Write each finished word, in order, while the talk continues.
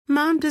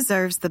Mom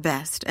deserves the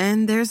best,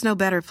 and there's no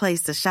better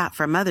place to shop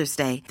for Mother's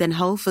Day than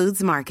Whole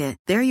Foods Market.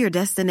 They're your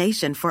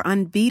destination for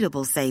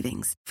unbeatable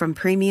savings, from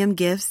premium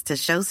gifts to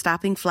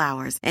show-stopping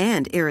flowers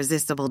and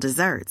irresistible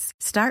desserts.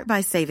 Start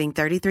by saving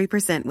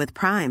 33% with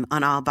Prime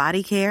on all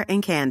body care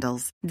and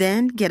candles.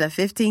 Then get a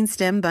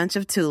 15-stem bunch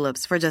of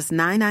tulips for just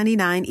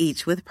 $9.99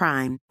 each with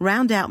Prime.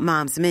 Round out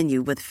Mom's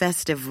menu with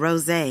festive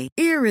rosé,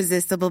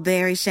 irresistible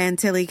berry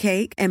chantilly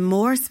cake, and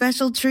more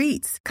special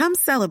treats. Come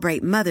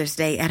celebrate Mother's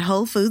Day at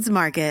Whole Foods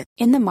Market.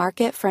 In the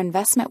market for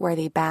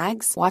investment-worthy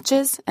bags,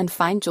 watches, and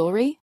fine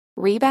jewelry,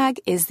 Rebag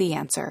is the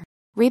answer.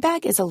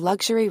 Rebag is a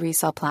luxury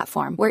resale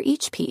platform where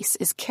each piece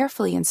is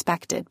carefully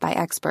inspected by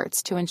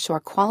experts to ensure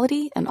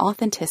quality and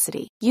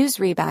authenticity. Use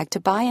Rebag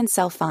to buy and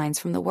sell finds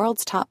from the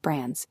world's top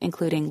brands,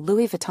 including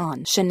Louis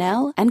Vuitton,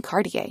 Chanel, and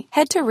Cartier.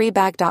 Head to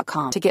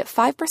Rebag.com to get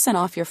 5%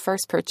 off your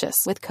first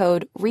purchase with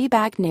code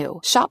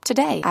REBAGNEW. Shop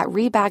today at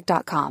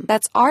Rebag.com.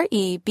 That's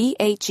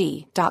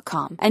REBAG.com.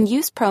 And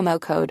use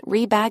promo code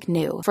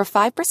REBAGNEW for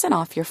 5%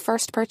 off your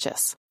first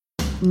purchase.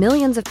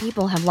 Millions of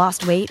people have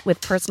lost weight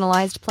with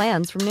personalized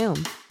plans from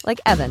Noom. Like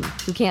Evan,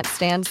 who can't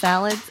stand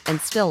salads and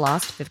still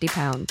lost 50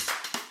 pounds.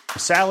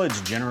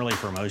 Salads generally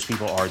for most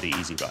people are the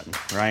easy button,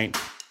 right?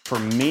 For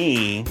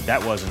me,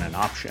 that wasn't an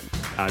option.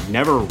 I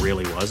never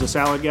really was a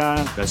salad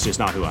guy. That's just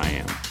not who I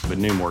am. But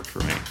Noom worked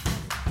for me.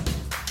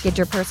 Get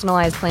your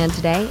personalized plan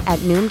today at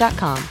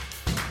Noom.com.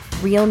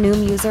 Real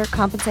Noom user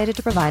compensated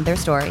to provide their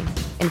story.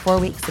 In 4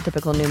 weeks, the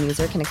typical Noom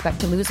user can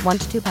expect to lose 1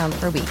 to 2 pounds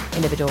per week.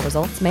 Individual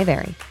results may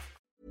vary.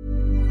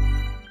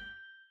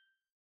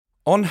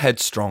 On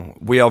Headstrong,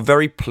 we are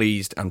very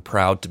pleased and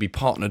proud to be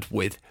partnered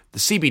with the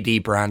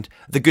CBD brand,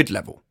 The Good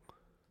Level.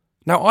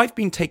 Now, I've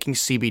been taking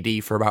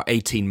CBD for about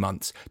 18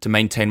 months to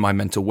maintain my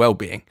mental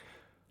well-being,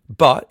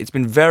 but it's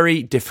been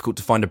very difficult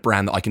to find a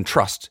brand that I can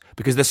trust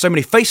because there's so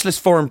many faceless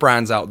foreign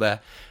brands out there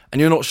and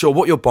you're not sure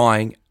what you're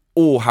buying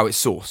or how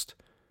it's sourced.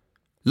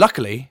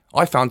 Luckily,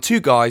 I found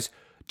two guys,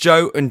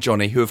 Joe and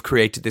Johnny, who have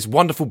created this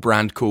wonderful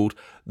brand called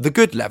The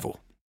Good Level.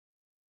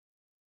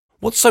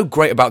 What's so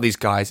great about these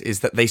guys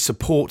is that they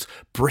support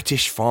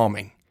British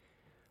farming.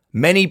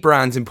 Many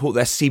brands import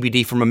their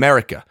CBD from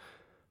America,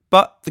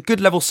 but The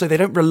Good Level say they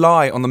don't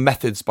rely on the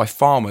methods by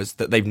farmers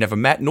that they've never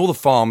met, nor the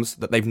farms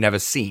that they've never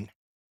seen.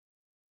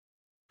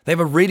 They have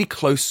a really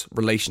close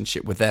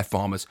relationship with their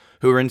farmers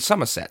who are in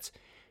Somerset,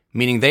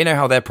 meaning they know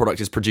how their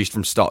product is produced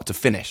from start to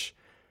finish.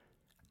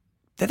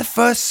 They're the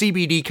first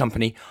CBD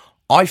company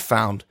I've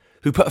found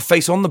who put a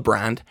face on the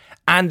brand,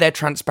 and they're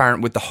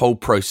transparent with the whole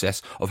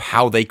process of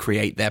how they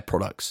create their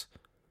products.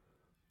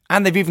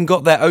 And they've even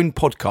got their own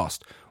podcast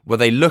where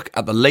they look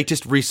at the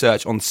latest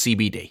research on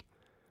CBD.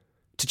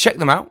 To check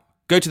them out,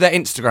 go to their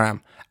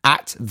Instagram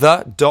at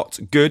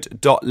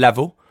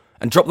the.good.level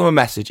and drop them a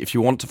message if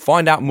you want to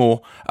find out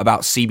more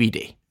about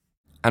CBD.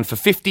 And for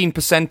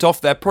 15%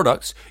 off their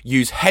products,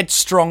 use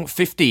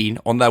Headstrong15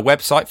 on their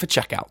website for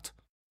checkout.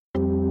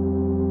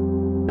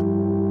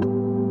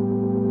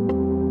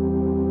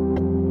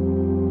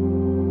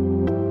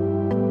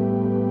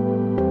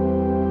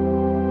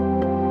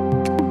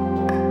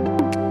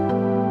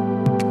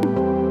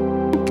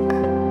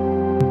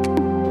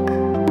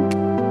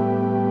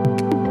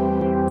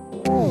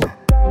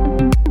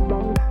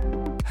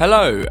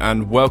 Hello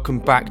and welcome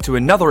back to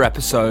another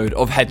episode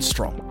of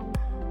Headstrong.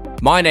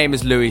 My name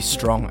is Louis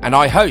Strong and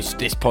I host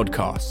this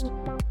podcast.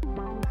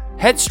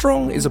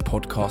 Headstrong is a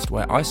podcast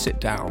where I sit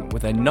down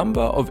with a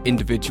number of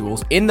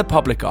individuals in the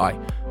public eye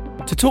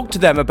to talk to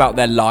them about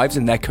their lives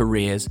and their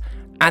careers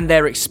and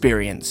their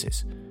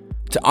experiences,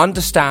 to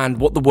understand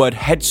what the word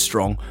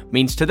headstrong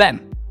means to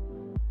them.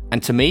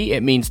 And to me,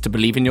 it means to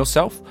believe in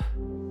yourself,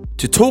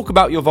 to talk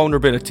about your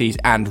vulnerabilities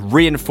and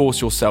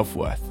reinforce your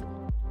self-worth.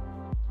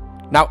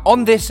 Now,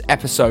 on this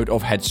episode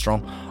of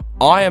Headstrong,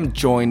 I am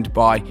joined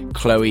by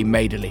Chloe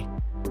Madeley.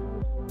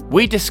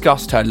 We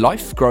discussed her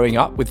life growing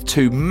up with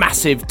two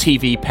massive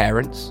TV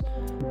parents,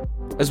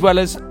 as well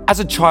as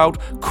a child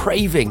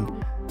craving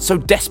so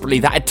desperately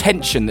that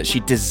attention that she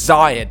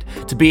desired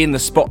to be in the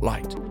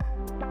spotlight.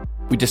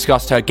 We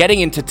discussed her getting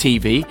into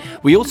TV.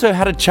 We also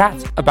had a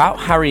chat about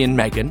Harry and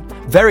Meghan,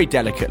 very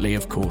delicately,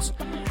 of course,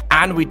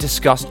 and we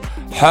discussed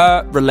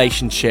her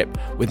relationship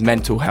with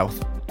mental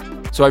health.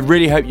 So I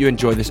really hope you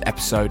enjoy this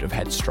episode of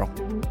Headstrong.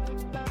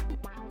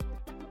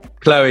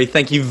 Chloe,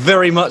 thank you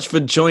very much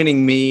for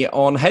joining me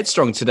on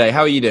Headstrong today.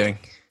 How are you doing?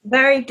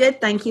 Very good,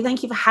 thank you.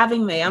 Thank you for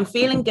having me. I'm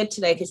feeling good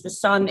today because the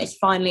sun is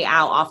finally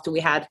out after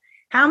we had...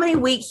 How many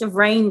weeks of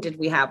rain did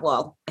we have?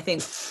 Well, I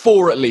think...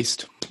 4 at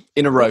least,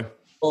 in a row.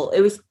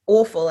 It was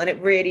awful, and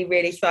it really,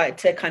 really started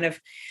to kind of...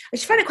 I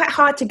just find it quite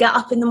hard to get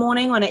up in the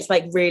morning when it's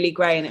like really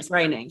grey and it's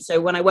raining.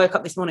 So when I woke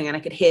up this morning and I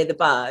could hear the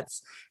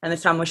birds and the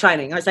sun was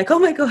shining, I was like, oh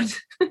my God,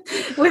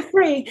 we're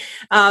free.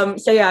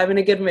 So yeah, I'm in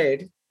a good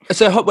mood.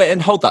 So wait,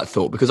 and hold that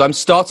thought, because I'm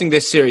starting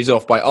this series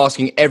off by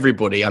asking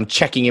everybody, I'm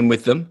checking in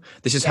with them.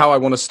 This is how I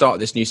want to start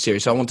this new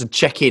series. So I want to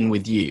check in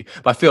with you.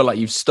 But I feel like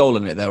you've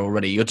stolen it there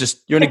already. You're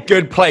in a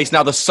good place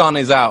now. The sun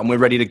is out and we're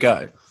ready to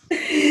go.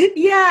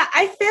 Yeah,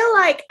 I feel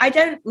like I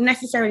don't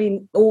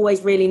necessarily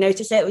always really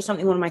notice it. It was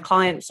something one of my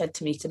clients said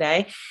to me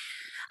today.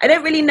 I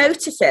don't really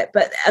notice it,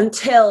 but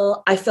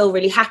until I feel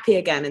really happy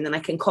again, and then I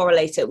can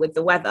correlate it with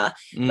the weather.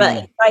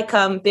 But it's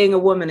like being a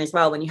woman as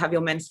well, when you have your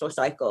menstrual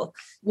cycle,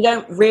 you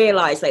don't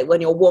realize, like, when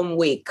you're 1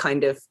 week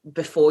kind of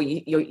before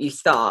you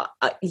start,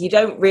 you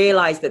don't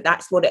realize that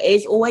that's what it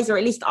is always, or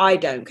at least I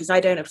don't, because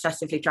I don't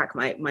obsessively track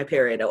my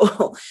period at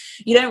all.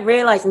 You don't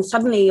realize, and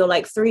suddenly you're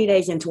like 3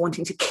 days into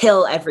wanting to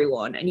kill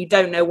everyone, and you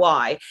don't know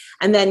why.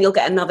 And then you'll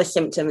get another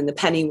symptom, and the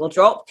penny will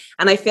drop.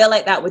 And I feel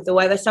like that with the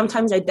weather.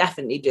 Sometimes I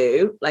definitely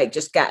do, like,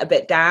 just get a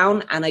bit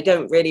down, and I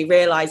don't really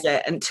realize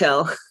it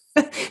until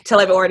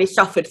I've already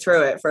suffered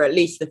through it for at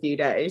least a few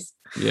days.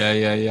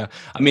 Yeah.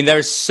 I mean, there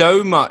is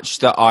so much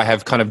that I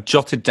have kind of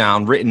jotted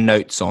down, written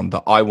notes on,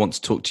 that I want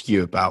to talk to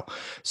you about.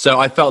 So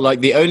I felt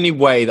like the only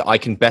way that I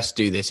can best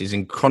do this is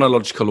in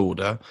chronological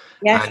order.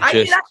 Yes, I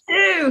do that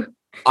too.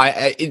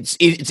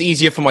 It's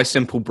easier for my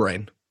simple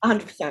brain.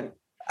 100%.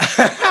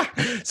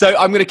 So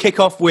I'm going to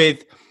kick off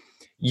with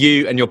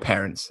you and your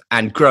parents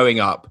and growing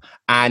up,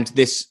 and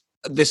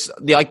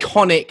the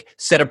iconic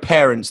set of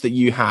parents that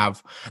you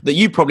have, that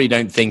you probably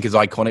don't think is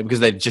iconic because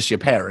they're just your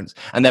parents,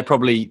 and they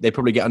probably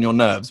get on your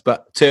nerves,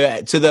 but to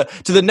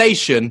the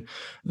nation,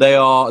 they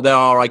are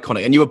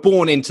iconic. And you were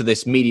born into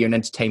this media and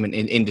entertainment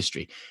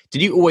industry.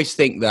 Did you always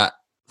think that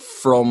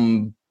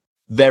from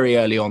very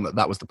early on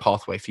that was the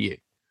pathway for you?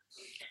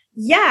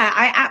 Yeah,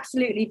 I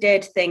absolutely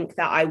did think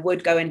that I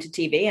would go into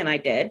TV, and I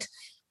did.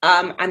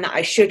 And that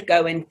I should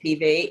go into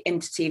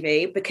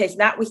TV, because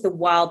that was the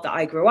world that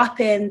I grew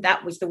up in.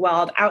 That was the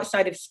world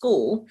outside of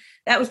school.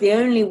 That was the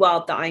only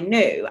world that I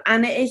knew.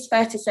 And it is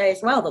fair to say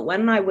as well that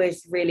when I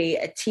was really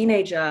a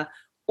teenager,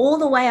 all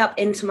the way up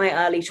into my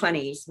early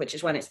 20s, which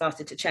is when it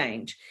started to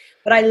change,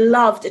 but I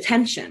loved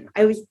attention.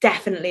 I was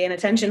definitely an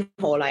attention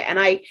whore. And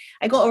I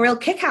got a real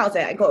kick out of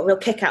it. I got a real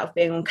kick out of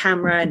being on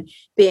camera and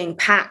being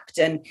packed.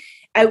 And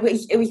it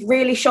was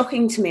really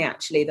shocking to me,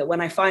 actually, that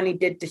when I finally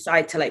did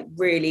decide to, like,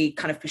 really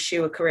kind of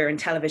pursue a career in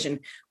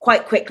television,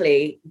 quite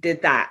quickly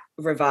did that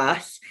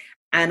reverse.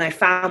 And I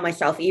found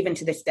myself, even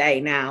to this day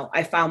now,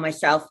 I found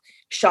myself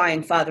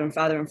shying further and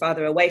further and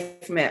further away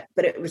from it.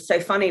 But it was so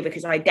funny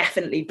because I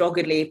definitely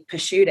doggedly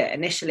pursued it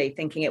initially,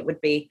 thinking it would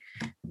be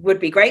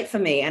great for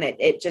me. And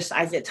it just,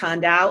 as it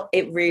turned out,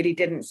 it really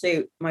didn't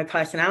suit my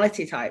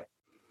personality type.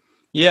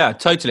 Yeah,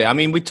 totally. I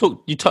mean,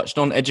 you touched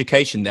on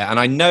education there, and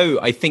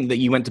I think that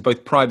you went to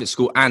both private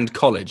school and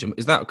college.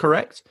 Is that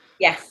correct?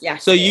 Yes.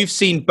 So you've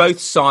seen both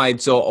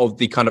sides of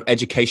the kind of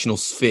educational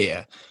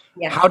sphere.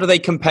 Yes. How do they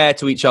compare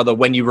to each other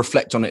when you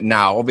reflect on it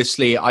now?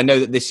 Obviously, I know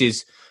that this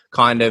is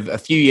kind of a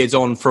few years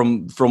on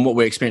from what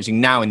we're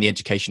experiencing now in the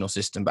educational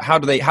system, but how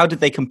did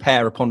they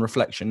compare upon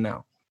reflection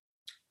now?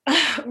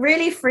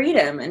 Really,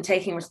 freedom and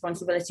taking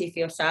responsibility for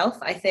yourself.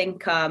 I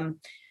think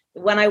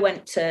when I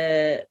went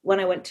to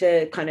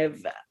kind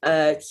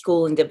of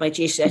school and did my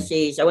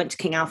GCSEs, I went to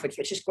King Alfred's,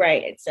 which is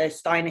great. It's a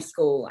Steiner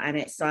school, and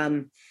it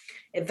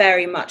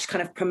very much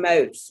kind of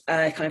promotes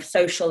kind of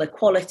social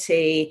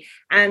equality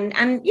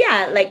and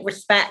yeah, like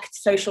respect,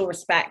 social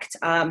respect.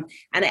 And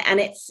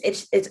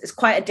it's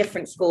quite a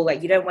different school.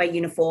 Like, you don't wear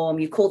uniform,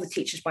 you call the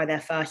teachers by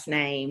their first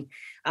name.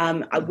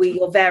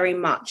 You're very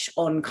much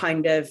on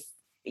kind of,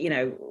 you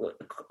know,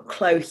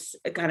 close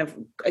kind of,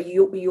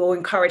 you're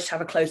encouraged to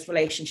have a close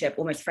relationship,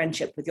 almost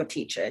friendship with your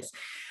teachers.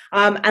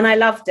 And I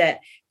loved it.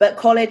 But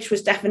college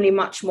was definitely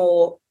much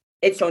more,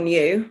 it's on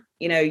you.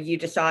 You know, you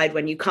decide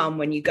when you come,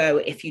 when you go,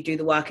 if you do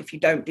the work, if you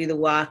don't do the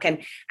work. And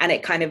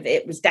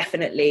it was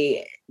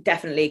definitely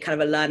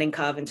kind of a learning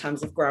curve in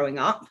terms of growing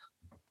up.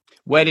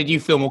 Where did you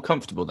feel more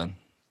comfortable then?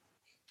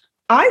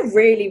 I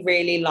really,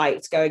 really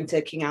liked going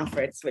to King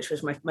Alfred's, which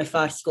was my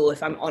first school,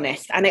 if I'm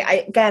honest. And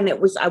it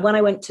was when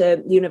I went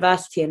to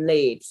university in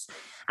Leeds,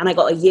 and I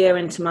got a year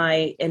into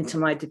my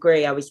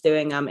degree. I was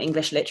doing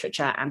English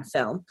literature and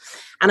film,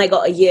 and I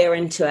got a year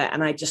into it,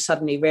 and I just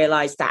suddenly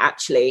realised that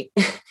actually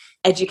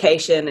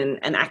education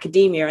and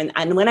academia,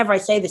 and whenever I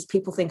say this,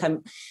 people think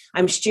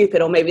I'm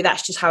stupid, or maybe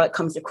that's just how it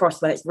comes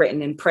across when it's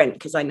written in print,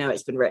 because I know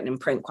it's been written in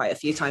print quite a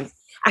few times.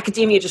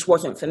 Academia just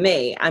wasn't for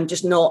me. I'm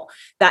just not,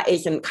 that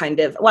isn't kind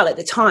of, well, at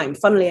the time,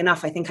 funnily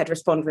enough, I think I'd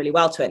respond really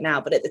well to it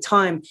now. But at the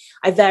time,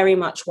 I very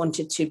much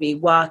wanted to be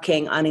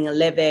working, earning a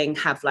living,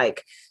 I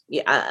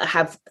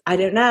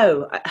don't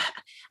know.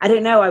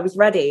 I was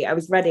ready,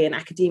 and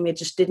academia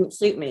just didn't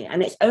suit me.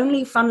 And it's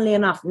only, funnily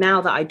enough,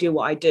 now that I do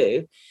what I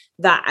do,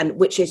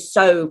 which is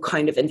so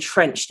kind of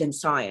entrenched in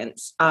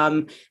science,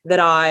 that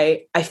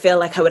I feel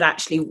like I would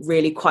actually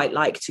really quite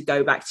like to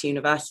go back to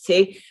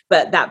university.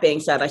 But that being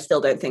said, I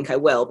still don't think I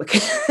will,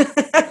 because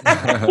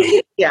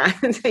yeah.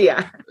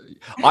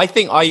 I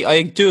think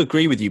I do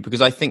agree with you,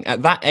 because I think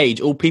at that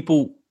age,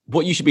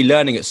 what you should be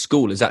learning at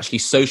school is actually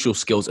social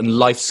skills and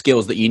life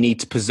skills that you need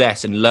to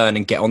possess and learn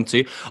and get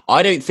onto.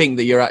 I don't think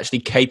that you're actually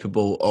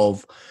capable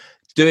of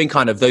doing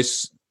kind of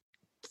those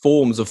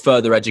forms of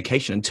further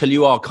education until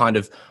you are kind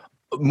of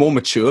more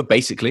mature,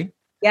 basically.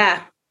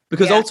 Yeah,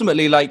 Because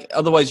ultimately, like,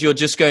 otherwise you're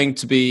just going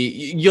to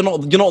be, you're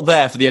not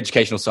there for the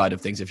educational side of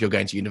things if you're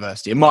going to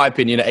university. In my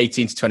opinion, at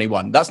 18 to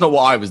 21, that's not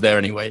what I was there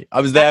anyway.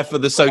 I was there for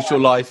the social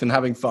life and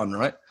having fun,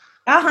 right?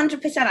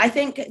 100%. I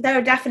think there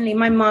are definitely,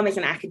 my mom is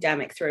an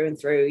academic through and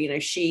through. You know,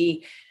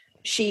 she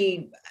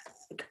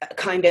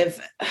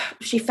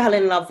fell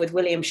in love with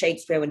William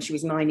Shakespeare when she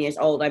was 9 years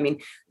old. I mean,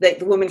 the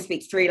woman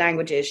speaks 3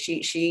 languages.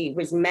 She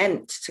was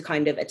meant to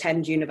kind of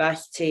attend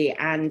university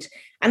and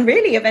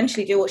really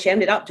eventually do what she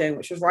ended up doing,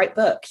 which was write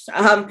books.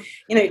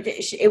 You know,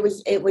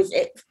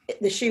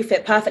 the shoe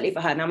fit perfectly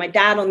for her. Now, my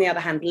dad, on the other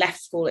hand, left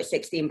school at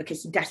 16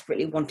 because he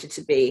desperately wanted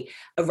to be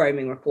a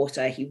roaming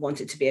reporter. He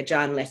wanted to be a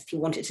journalist. He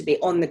wanted to be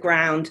on the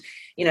ground,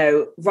 you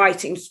know,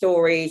 writing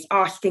stories,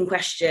 asking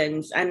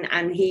questions.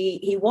 And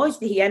he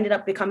ended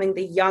up becoming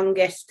the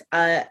youngest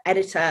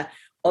editor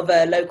of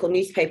a local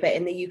newspaper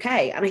in the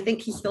UK. And I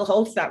think he still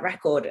holds that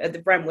record at the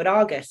Brentwood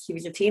Argus. He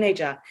was a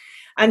teenager.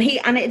 And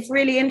it's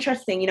really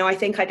interesting. You know, I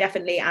think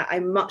I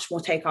much more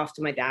take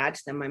after my dad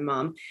than my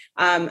mum.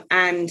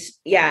 And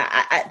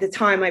yeah, at the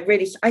time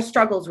I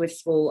struggled with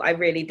school. I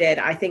really did.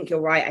 I think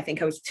you're right. I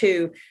think I was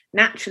too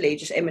naturally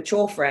just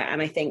immature for it.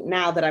 And I think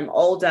now that I'm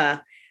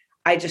older,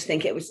 I just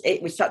think it was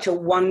such a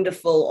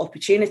wonderful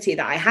opportunity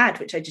that I had,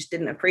 which I just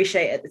didn't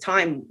appreciate at the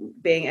time,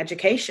 being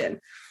education.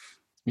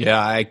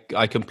 Yeah,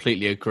 I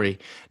completely agree.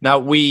 Now,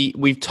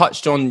 we've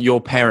touched on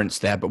your parents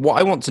there, but what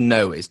I want to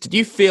know is, did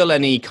you feel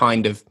any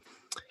kind of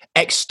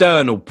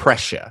external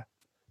pressure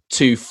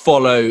to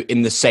follow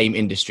in the same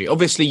industry?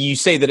 Obviously, you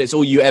say that it's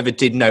all you ever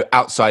did know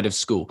outside of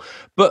school,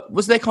 but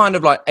was there kind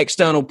of like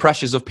external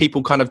pressures of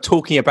people kind of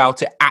talking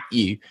about it at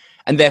you,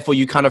 and therefore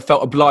you kind of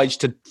felt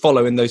obliged to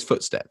follow in those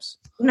footsteps?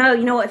 No,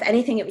 you know what? If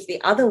anything, it was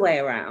the other way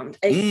around.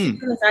 As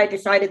soon as I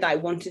decided that I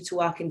wanted to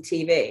work in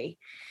TV,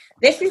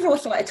 this was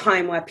also at a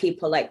time where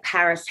people like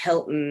Paris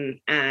Hilton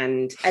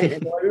and there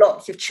were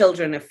lots of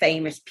children of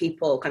famous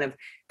people kind of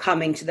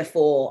coming to the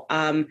fore.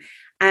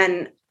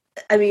 And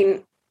I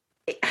mean,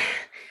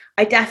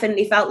 I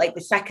definitely felt like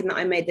the second that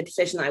I made the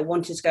decision that I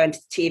wanted to go into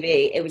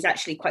TV, it was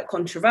actually quite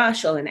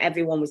controversial and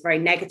everyone was very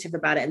negative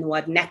about it. And the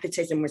word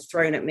nepotism was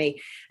thrown at me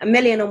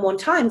 1,000,001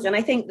 times. And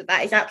I think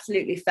that is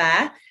absolutely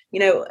fair. You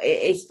know,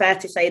 it's fair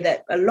to say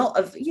that a lot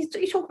of, you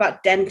talk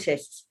about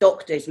dentists,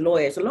 doctors,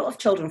 lawyers, a lot of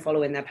children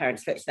follow in their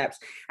parents' footsteps.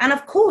 And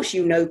of course,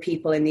 you know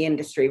people in the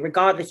industry,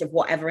 regardless of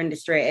whatever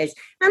industry it is.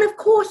 And of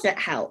course it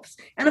helps.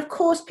 And of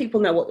course,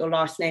 people know what your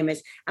last name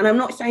is. And I'm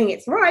not saying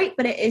it's right,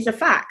 but it is a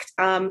fact.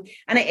 And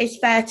it is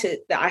fair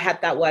that I had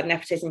that word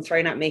nepotism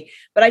thrown at me.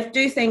 But I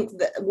do think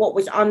that what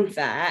was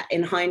unfair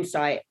in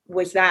hindsight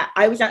was that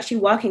I was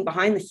actually working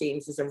behind the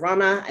scenes as a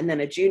runner and then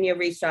a junior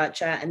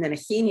researcher and then a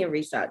senior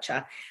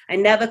researcher. I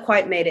never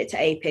quite made it to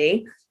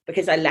AP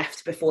because I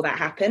left before that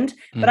happened.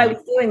 But I was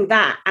doing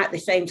that at the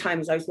same time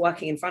as I was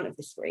working in front of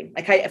the screen.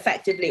 Like I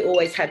effectively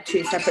always had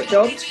 2 separate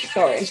jobs.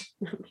 Sorry.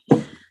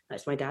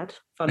 That's my dad.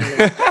 Funnily.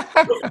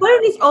 The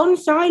phone is on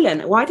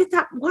silent. Why did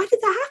that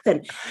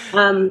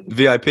happen?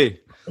 VIP.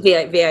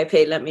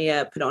 VIP. Let me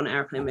put it on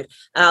airplane mode.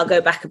 I'll go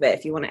back a bit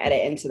if you want to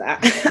edit into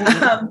that.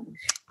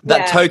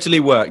 That totally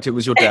worked. It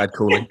was your dad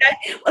calling.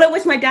 Well, it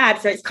was my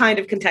dad, so it's kind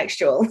of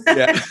contextual.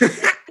 Yeah.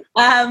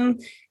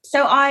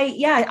 So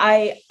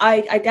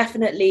I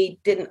definitely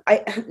didn't.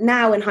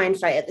 Now in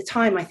hindsight, at the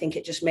time, I think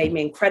it just made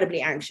me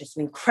incredibly anxious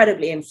and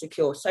incredibly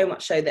insecure. So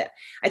much so that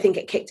I think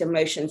it kicked in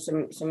motion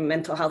some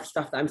mental health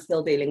stuff that I'm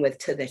still dealing with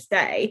to this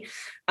day.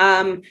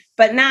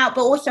 But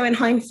also in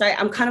hindsight,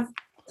 I'm kind of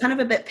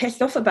a bit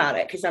pissed off about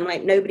it because I'm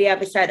like, nobody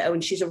ever said, oh,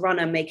 and she's a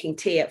runner making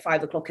tea at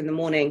 5 o'clock in the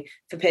morning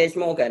for Piers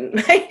Morgan.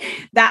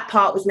 That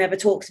part was never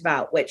talked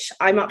about, which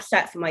I'm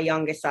upset for my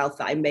younger self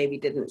that I maybe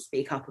didn't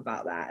speak up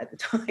about that at the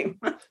time.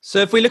 So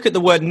if we look at the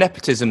word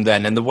nepotism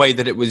then and the way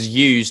that it was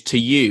used to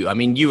you, I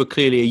mean, you were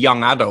clearly a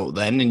young adult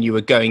then and you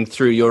were going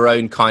through your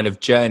own kind of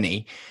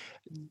journey.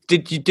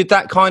 Did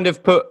that kind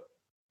of put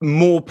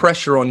more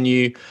pressure on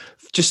you,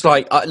 just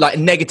like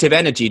negative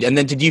energy? And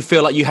then did you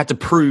feel like you had to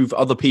prove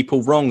other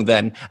people wrong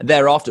then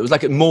thereafter? It was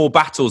like more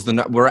battles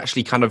than were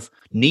actually kind of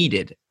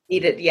needed.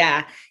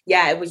 Yeah,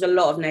 it was a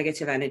lot of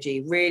negative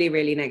energy, really,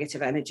 really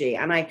negative energy.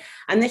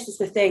 And this is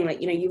the thing,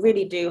 like, you know, you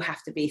really do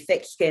have to be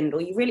thick-skinned,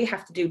 or you really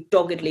have to do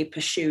doggedly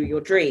pursue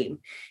your dream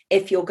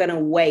if you're going to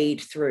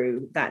wade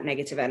through that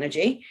negative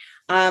energy.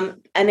 And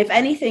if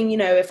anything, you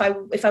know, if I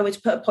were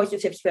to put a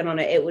positive spin on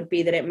it, it would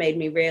be that it made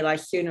me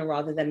realize sooner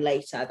rather than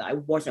later that I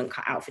wasn't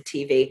cut out for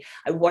TV.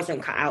 I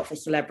wasn't cut out for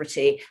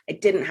celebrity. I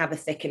didn't have a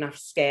thick enough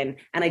skin,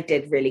 and I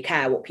did really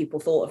care what people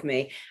thought of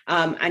me.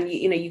 And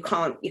you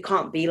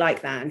can't be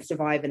like that and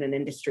survive in an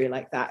industry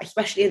like that,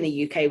 especially in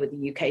the UK with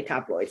the UK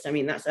tabloids. I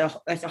mean, that's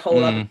a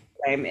whole other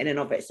game in and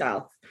of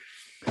itself.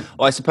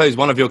 Well, I suppose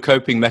one of your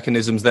coping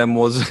mechanisms then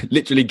was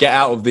literally get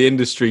out of the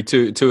industry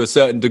to a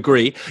certain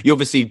degree. You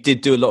obviously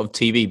did do a lot of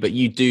TV, but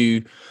you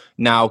do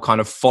now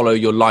kind of follow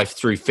your life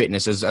through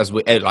fitness as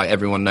like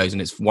everyone knows,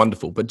 and it's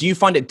wonderful. But do you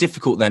find it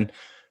difficult then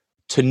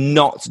to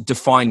not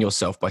define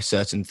yourself by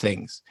certain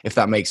things, if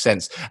that makes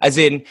sense? As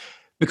in,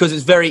 Because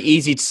it's very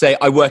easy to say,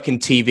 I work in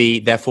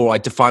TV, therefore I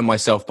define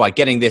myself by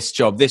getting this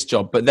job.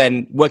 But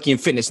then working in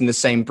fitness in the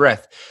same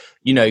breath,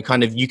 you know,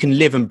 kind of you can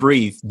live and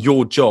breathe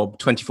your job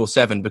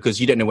 24/7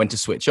 because you don't know when to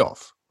switch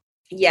off.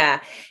 Yeah,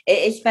 it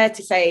is fair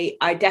to say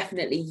I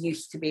definitely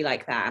used to be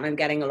like that, and I'm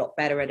getting a lot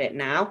better at it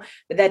now.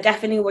 But there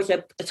definitely was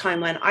a time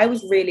when I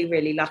was really,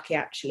 really lucky,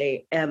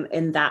 actually,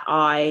 in that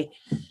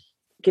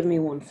give me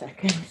 1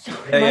 second.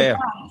 Sorry,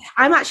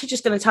 I'm actually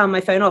just going to turn my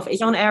phone off.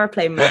 It's on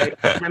airplane mode,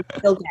 and I'm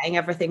still getting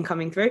everything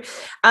coming through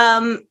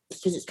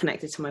because it's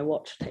connected to my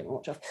watch. Take my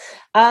watch off.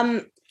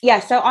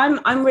 So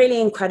I'm really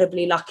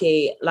incredibly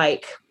lucky.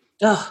 Like,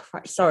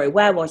 sorry,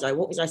 where was I?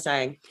 What was I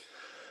saying?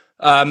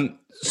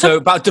 So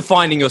about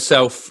defining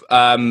yourself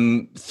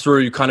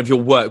through kind of your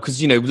work,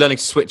 because, you know, learning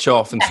to switch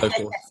off and so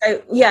forth.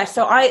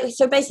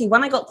 So basically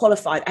when I got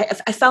qualified,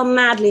 I fell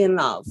madly in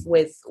love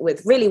with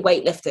really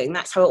weightlifting.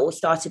 That's how it all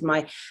started.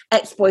 My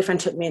ex-boyfriend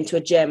took me into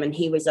a gym, and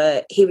he was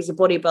a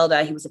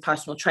bodybuilder, he was a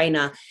personal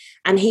trainer,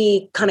 and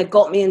he kind of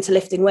got me into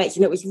lifting weights,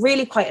 and it was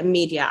really quite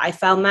immediate. I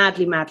fell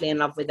madly in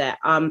love with it.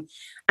 And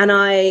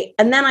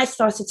then I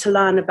started to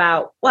learn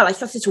I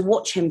started to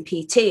watch him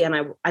PT,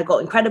 and I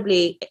got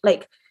incredibly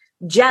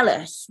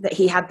jealous that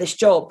he had this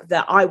job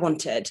that I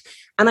wanted.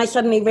 And I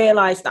suddenly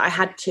realized that I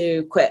had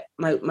to quit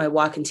my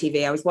work in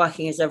TV. I was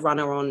working as a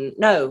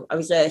I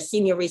was a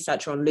senior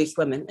researcher on Loose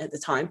Women at the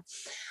time.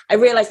 I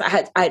realized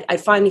that I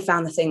finally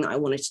found the thing that I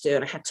wanted to do,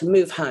 and I had to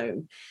move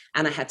home,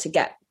 and I had to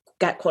get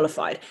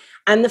qualified.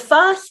 And the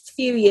first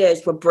few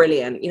years were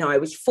brilliant. You know, I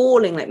was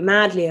falling like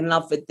madly in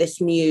love with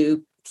this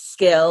new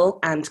skill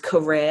and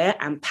career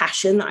and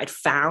passion that I'd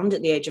found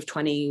at the age of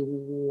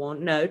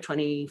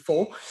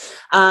 24.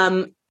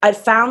 I'd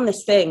found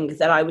this thing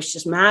that I was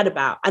just mad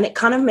about, and it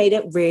kind of made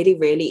it really,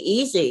 really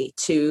easy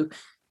to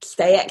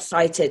stay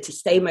excited, to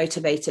stay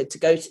motivated, to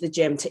go to the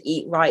gym, to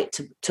eat right,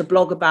 to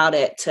blog about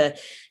it, to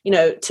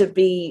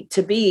be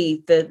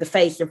the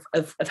face of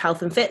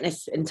health and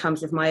fitness in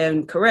terms of my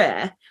own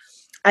career.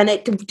 And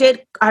it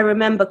did, I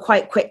remember,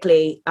 quite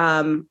quickly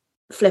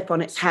flip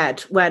on its head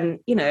when,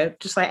 you know,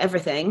 just like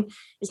everything,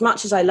 as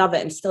much as I love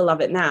it and still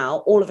love it now,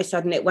 all of a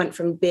sudden it went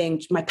from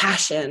being my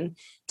passion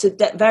to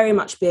very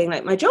much being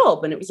like my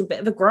job. And it was a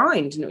bit of a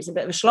grind, and it was a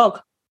bit of a slog.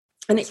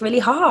 And it's really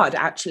hard,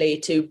 actually,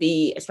 to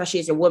be, especially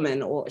as a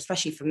woman, or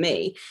especially for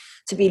me,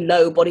 to be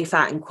low body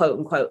fat and quote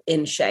unquote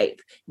in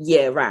shape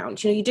year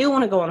round. You know, you do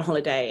want to go on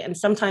holiday, and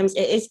sometimes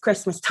it is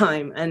Christmas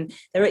time, and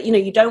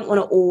you don't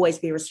want to always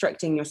be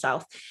restricting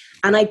yourself.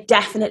 And I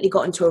definitely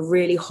got into a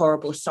really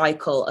horrible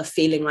cycle of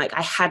feeling like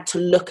I had to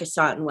look a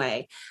certain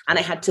way, and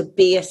I had to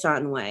be a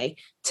certain way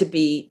to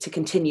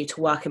continue to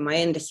work in my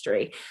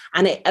industry.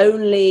 And it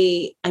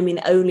only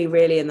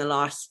really in the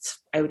last,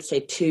 I would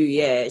say, 2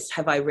 years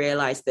have I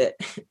realized that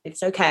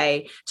it's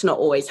okay to not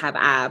always have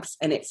abs,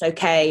 and it's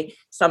okay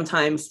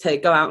sometimes to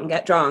go out and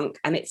get drunk,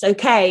 and it's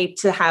okay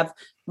to have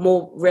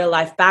more real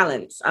life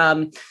balance.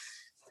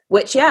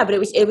 But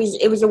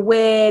it was a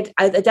weird,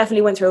 I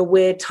definitely went through a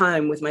weird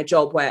time with my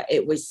job where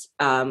it was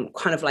kind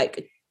of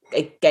like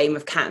a game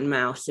of cat and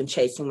mouse and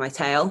chasing my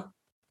tail.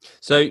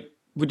 So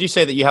would you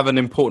say that you have an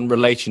important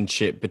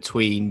relationship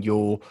between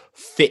your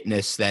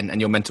fitness then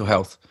and your mental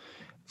health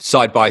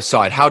side by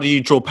side? How do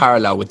you draw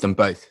parallel with them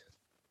both?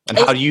 And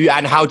how do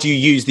you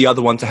use the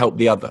other one to help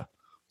the other?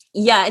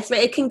 Yeah,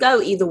 it can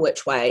go either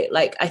which way.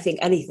 Like, I think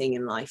anything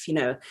in life, you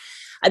know.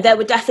 There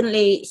were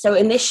definitely, so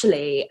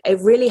initially, it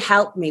really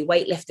helped me,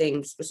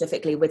 weightlifting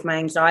specifically, with my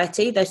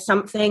anxiety. There's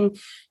something,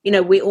 you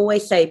know, we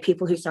always say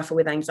people who suffer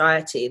with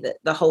anxiety, that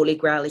the holy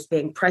grail is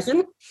being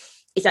present.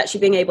 It's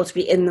actually being able to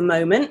be in the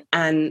moment.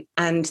 And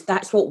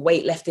that's what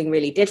weightlifting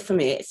really did for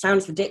me. It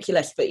sounds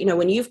ridiculous, but, you know,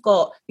 when you've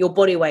got your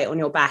body weight on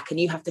your back and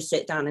you have to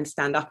sit down and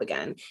stand up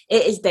again,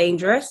 it is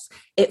dangerous.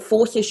 It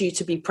forces you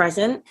to be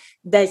present.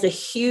 There's a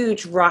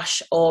huge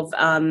rush of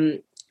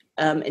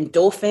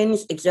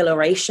endorphins,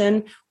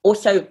 exhilaration,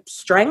 also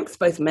strength,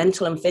 both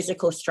mental and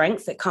physical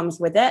strength that comes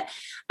with it.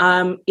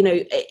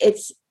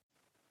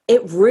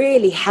 It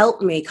really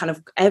helped me kind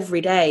of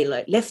every day,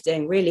 like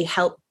lifting really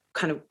helped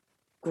kind of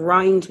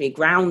ground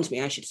me,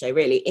 I should say,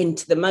 really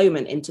into the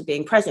moment, into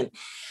being present.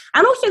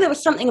 And also there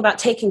was something about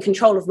taking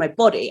control of my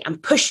body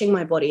and pushing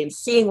my body and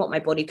seeing what my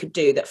body could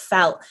do that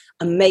felt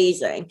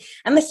amazing.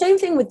 And the same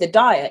thing with the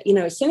diet. You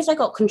know, as soon as I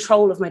got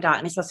control of my diet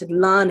and I started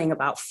learning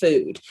about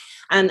food,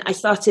 and I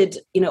started,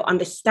 you know,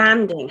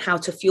 understanding how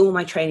to fuel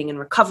my training and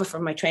recover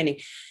from my training,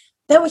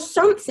 there was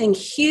something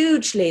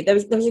hugely, there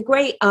was a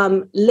great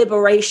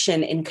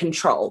liberation in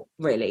control,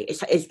 really,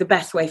 is the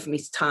best way for me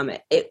to term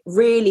it. It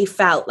really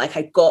felt like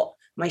I got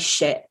my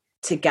shit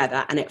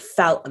together, and it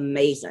felt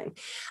amazing.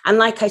 And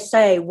like I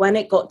say, when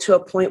it got to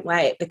a point where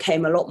it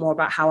became a lot more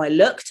about how I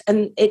looked,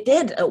 and it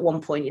did at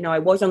one point, you know, I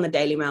was on the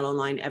Daily Mail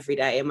online every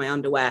day in my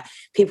underwear.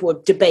 People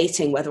were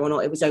debating whether or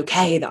not it was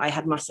okay that I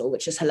had muscle,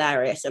 which is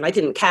hilarious. And I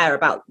didn't care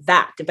about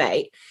that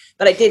debate,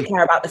 but I did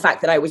care about the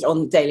fact that I was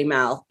on the Daily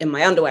Mail in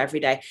my underwear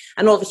every day.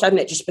 And all of a sudden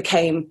it just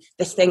became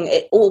this thing.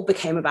 It all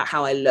became about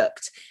how I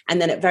looked.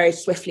 And then it very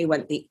swiftly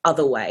went the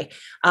other way.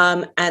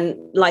 And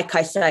like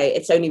I say,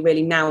 it's only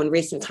really now in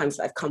recent times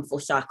that I've come full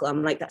circle.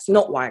 I'm like, that's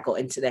not why I got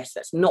into this.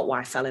 That's not why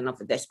I fell in love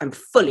with this. I'm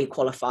fully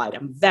qualified.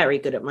 I'm very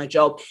good at my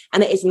job.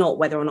 And it is not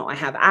whether or not I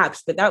have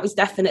abs, but that was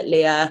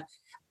definitely a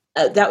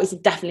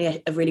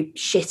really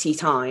shitty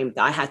time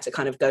that I had to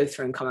kind of go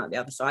through and come out the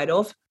other side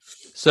of.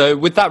 So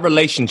with that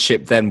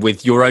relationship then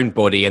with your own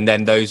body, and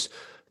then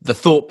the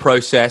thought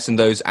process and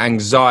those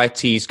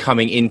anxieties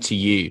coming into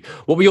you,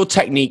 what were your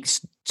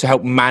techniques to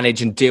help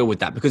manage and deal with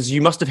that? Because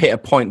you must have hit a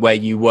point where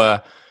you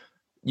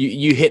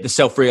hit the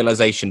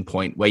self-realization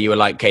point where you were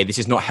like, okay, this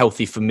is not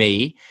healthy for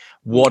me.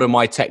 What are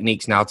my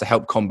techniques now to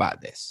help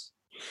combat this?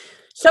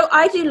 So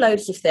I do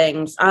loads of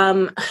things.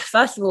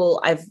 First of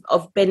all, I've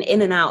been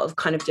in and out of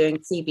kind of doing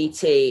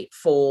CBT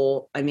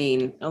for,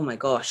 oh my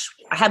gosh,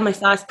 I had my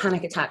first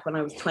panic attack when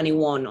I was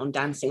 21 on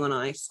Dancing on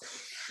Ice.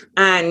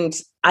 And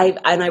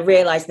I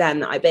realized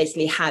then that I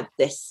basically had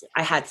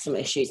some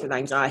issues with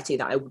anxiety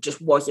that I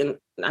just wasn't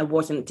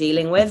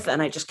dealing with.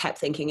 And I just kept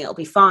thinking, it'll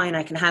be fine.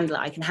 I can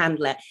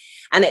handle it.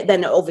 And it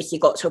then obviously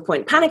got to a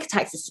point. Panic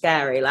attacks are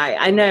scary. Like,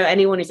 I know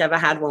anyone who's ever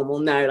had one will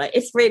know, like,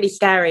 it's really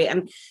scary.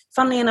 And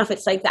funnily enough,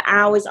 it's like the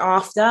hours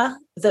after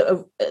that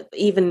are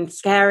even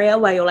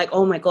scarier, where you're like,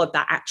 oh my God,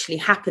 that actually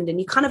happened. And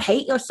you kind of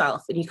hate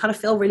yourself and you kind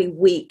of feel really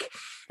weak.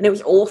 And it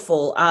was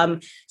awful.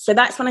 So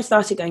that's when I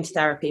started going to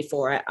therapy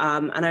for it.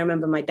 And I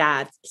remember my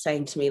dad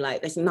saying to me, like,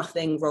 there's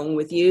nothing wrong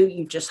with you.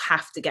 You just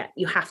have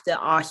to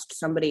ask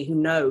somebody who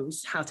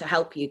knows how to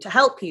help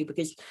you,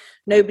 because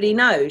nobody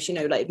knows,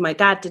 like my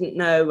dad didn't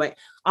know, like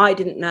I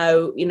didn't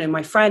know,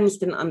 my friends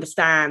didn't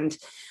understand.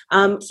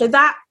 So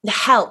that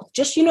helped.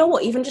 Just,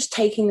 even just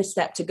taking the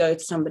step to go to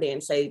somebody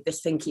and say,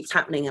 this thing keeps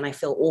happening and I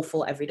feel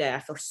awful every day. I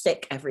feel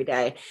sick every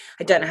day.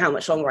 I don't know how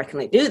much longer I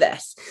can do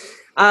this.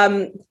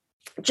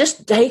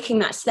 Just taking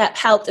that step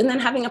helped, and then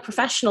having a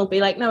professional be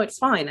like, no, it's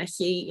fine. I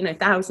see,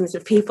 thousands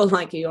of people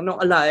like you. You're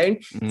not alone.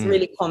 It's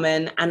really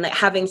common. And like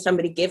having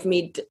somebody give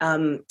me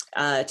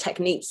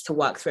techniques to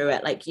work through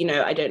it. Like,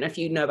 I don't know if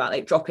you know about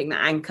like dropping the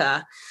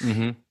anchor,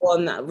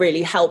 one that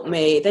really helped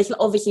me. There's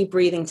obviously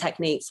breathing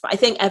techniques, but I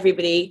think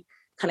everybody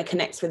kind of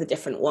connects with a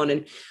different one.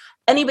 And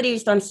anybody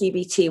who's done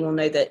CBT will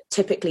know that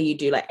typically you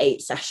do like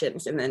 8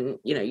 sessions and then,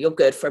 you're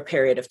good for a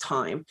period of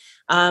time.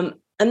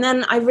 And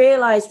then I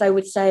realized, I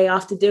would say,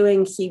 after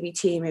doing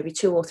CBT maybe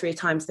 2 or 3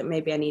 times, that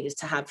maybe I needed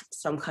to have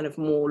some kind of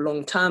more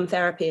long-term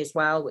therapy as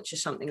well, which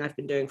is something I've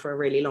been doing for a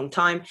really long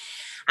time.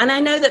 And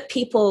I know that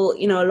people,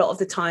 a lot of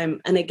the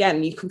time, and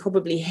again, you can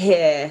probably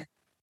hear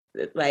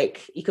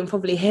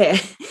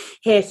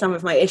some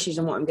of my issues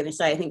and what I'm going to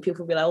say. I think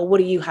people will be like, oh, what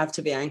do you have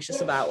to be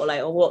anxious about? Or like,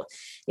 oh, what,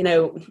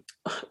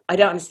 I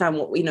don't understand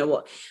what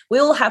we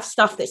all have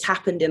stuff that's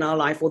happened in our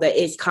life, or that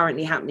is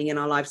currently happening in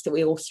our lives, that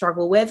we all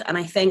struggle with. And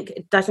I think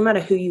it doesn't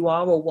matter who you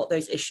are or what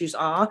those issues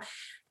are.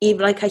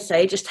 Even like I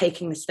say, just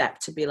taking the step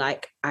to be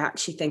like, I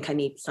actually think I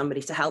need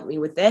somebody to help me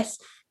with this.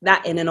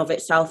 That in and of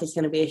itself is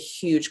going to be a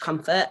huge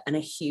comfort and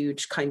a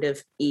huge kind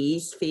of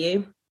ease for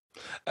you.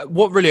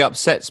 What really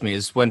upsets me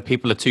is when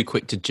people are too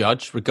quick to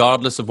judge,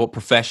 regardless of what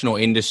profession or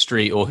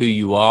industry or who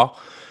you are,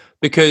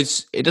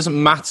 because it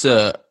doesn't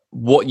matter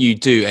what you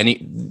do.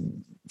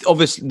 And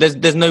obviously,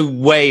 there's no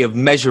way of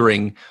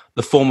measuring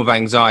the form of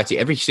anxiety.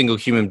 Every single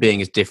human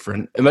being is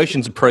different.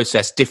 Emotions are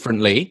processed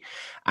differently.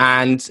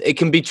 And it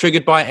can be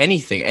triggered by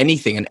anything,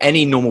 and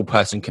any normal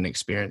person can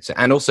experience it.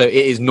 And also it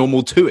is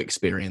normal to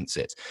experience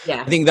it.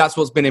 Yeah. I think that's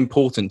what's been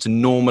important, to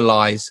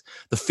normalize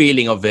the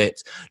feeling of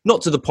it,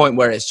 not to the point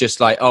where it's just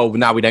like, oh,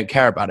 now we don't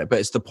care about it, but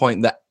it's the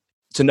point that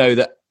to know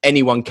that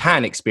anyone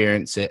can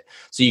experience it,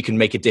 so you can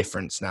make a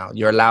difference now.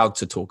 You're allowed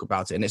to talk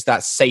about it. And it's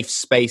that safe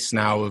space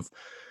now of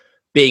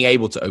being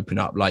able to open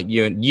up. Like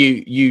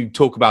you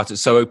talk about it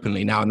so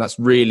openly now, and that's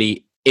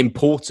really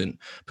important,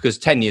 because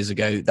 10 years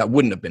ago that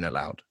wouldn't have been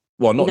allowed.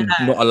 Well, not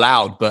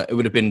allowed, but it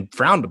would have been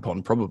frowned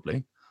upon,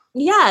 probably.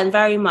 Yeah, and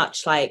very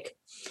much like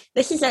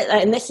this is,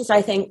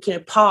 I think,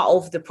 part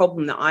of the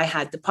problem that I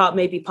had. Part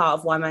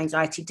of why my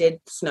anxiety did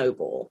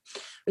snowball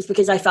was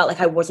because I felt like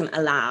I wasn't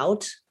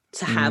allowed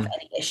to have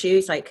any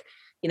issues. Like,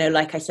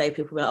 like I say,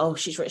 people go, oh,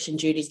 she's Rich and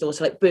Judy's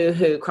daughter, like,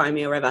 boo-hoo, cry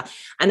me a river.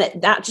 And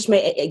that just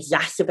made it,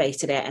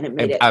 exacerbated it, and it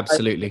made it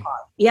absolutely.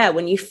 Yeah,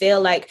 when you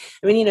feel like,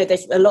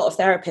 there's a lot of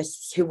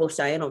therapists who will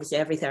say, and obviously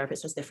every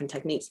therapist has different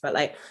techniques, but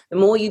like the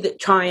more you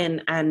try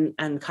and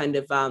kind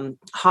of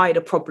hide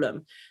a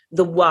problem,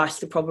 the worse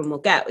the problem will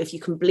get. If you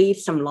can breathe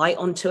some light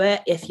onto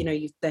it, if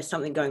there's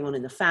something going on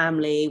in the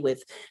family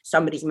with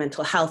somebody's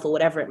mental health or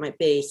whatever it might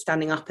be,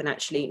 standing up and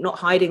actually not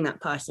hiding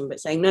that person, but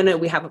saying, no,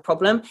 we have a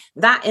problem,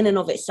 that in and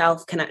of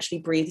itself can actually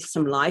breathe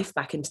some life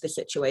back into the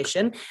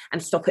situation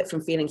and stop it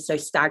from feeling so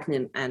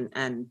stagnant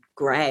and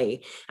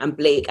grey and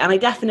bleak. And I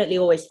definitely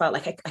always felt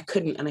like I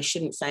couldn't and I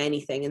shouldn't say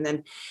anything. And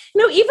then,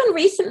 even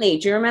recently,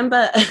 do you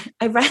remember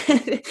I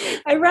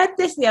read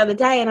this the other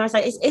day, and I was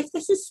like, if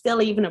this is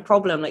still even a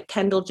problem, like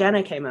Kendall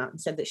Jenner came out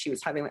and said that she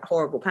was having like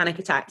horrible panic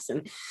attacks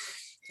and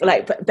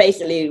like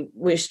basically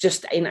was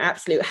just in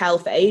absolute hell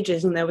for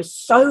ages, and there was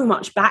so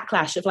much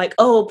backlash of like,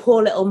 oh,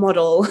 poor little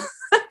model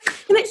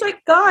And it's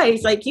like,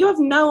 guys, like, you have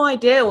no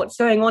idea what's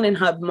going on in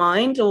her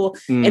mind or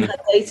in her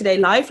day-to-day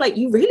life. Like,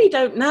 you really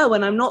don't know.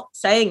 And I'm not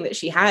saying that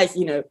she has,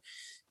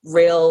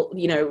 real,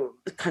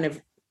 kind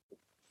of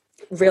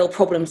real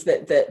problems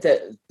that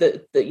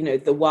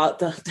the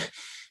world,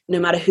 no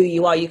matter who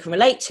you are, you can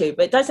relate to,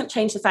 but it doesn't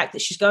change the fact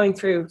that she's going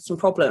through some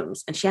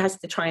problems and she has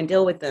to try and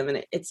deal with them.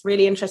 And it's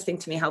really interesting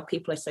to me how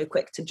people are so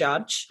quick to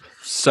judge.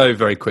 So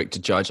very quick to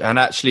judge. And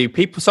actually,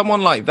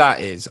 someone like that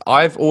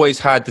I've always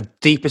had the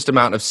deepest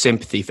amount of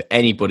sympathy for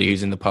anybody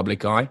who's in the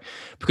public eye,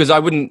 because I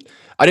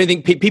don't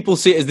think people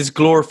see it as this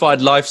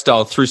glorified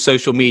lifestyle through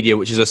social media,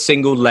 which is a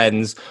single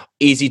lens,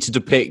 easy to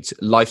depict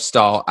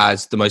lifestyle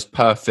as the most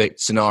perfect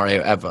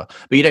scenario ever.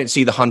 But you don't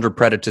see the 100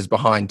 predators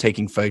behind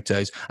taking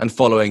photos and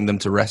following them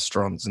to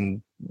restaurants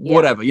and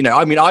whatever.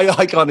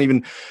 I can't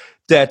even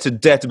dare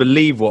to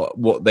believe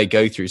what they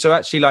go through. So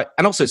actually,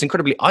 and also it's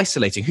incredibly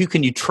isolating. Who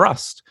can you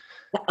trust?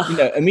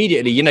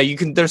 Immediately,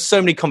 there's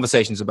so many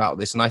conversations about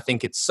this, and I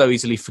think it's so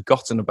easily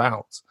forgotten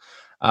about.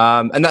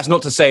 And that's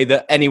not to say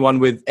that anyone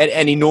with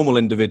any normal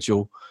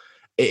individual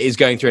is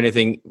going through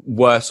anything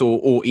worse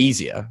or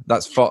easier.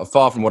 That's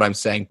far from what I'm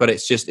saying. But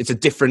it's a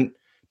different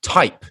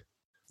type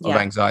of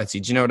anxiety.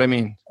 Do you know what I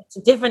mean? It's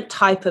a different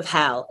type of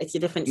hell. It's a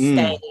different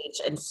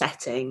stage and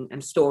setting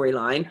and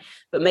storyline.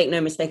 But make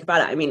no mistake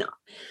about it. I mean,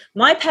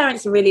 my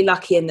parents are really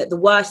lucky in that the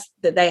worst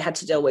that they had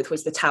to deal with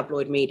was the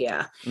tabloid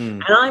media.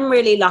 And I'm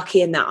really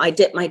lucky in that I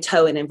dipped my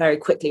toe in and very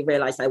quickly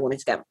realized I wanted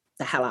to get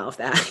the hell out of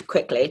there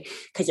quickly,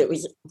 because it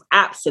was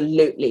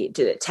absolutely,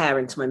 did it tear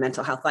into my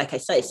mental health, like I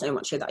say, so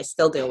much so that I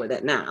still deal with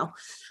it now.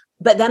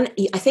 But then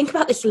I think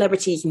about the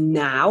celebrities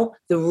now,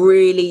 the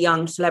really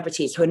young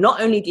celebrities who are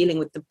not only dealing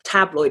with the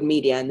tabloid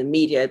media and the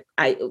media,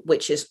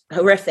 which is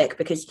horrific,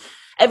 because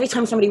every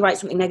time somebody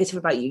writes something negative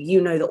about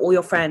you, that all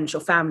your friends,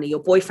 your family,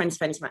 your boyfriend's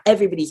friends,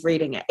 everybody's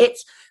reading it.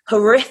 It's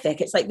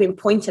horrific. It's like being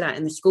pointed at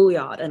in the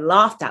schoolyard and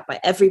laughed at by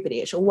everybody.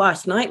 It's your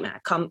worst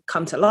nightmare come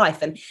to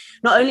life. And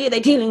not only are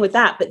they dealing with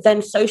that, but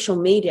then social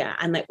media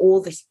and like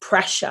all this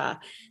pressure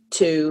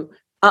to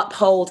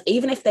uphold,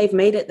 even if they've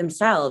made it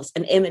themselves,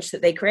 an image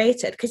that they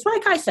created. Because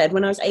like I said,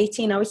 when I was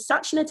 18, I was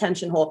such an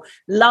attention whore,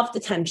 loved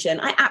attention.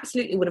 I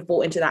absolutely would have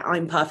bought into that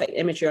I'm perfect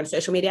imagery on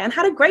social media and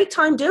had a great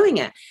time doing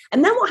it.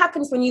 And then what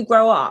happens when you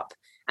grow up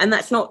and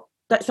that's not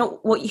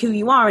who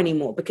you are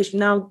anymore, because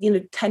now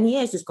 10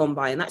 years has gone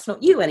by and that's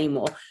not you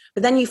anymore.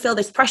 But then you feel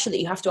this pressure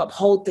that you have to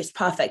uphold this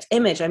perfect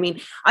image. I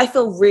mean, I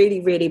feel really,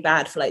 really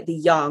bad for like the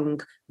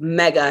young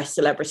mega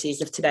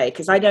celebrities of today,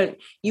 because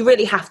you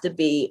really have to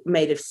be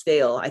made of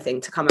steel, I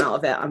think, to come out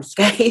of it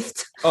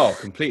unscathed. Oh,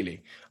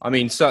 completely. I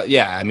mean,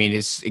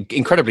 it's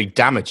incredibly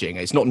damaging.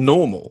 It's not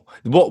normal.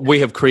 What we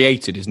have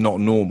created is not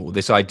normal.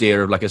 This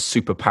idea of like a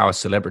superpower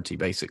celebrity,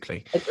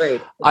 basically.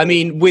 Agreed. I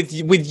mean, with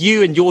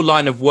you and your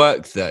line of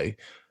work, though,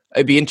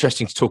 it'd be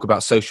interesting to talk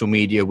about social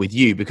media with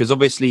you, because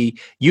obviously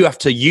you have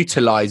to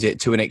utilize it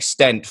to an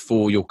extent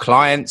for your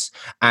clients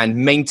and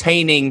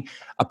maintaining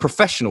a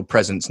professional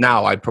presence.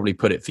 Now, I'd probably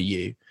put it for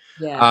you.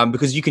 Yeah.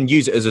 Because you can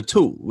use it as a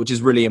tool, which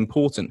is really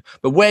important.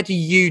 But where do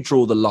you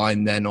draw the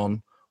line then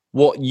on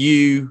what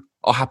you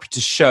are happy to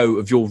show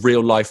of your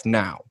real life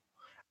now,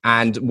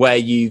 and where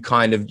you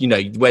kind of,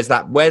 where's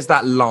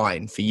that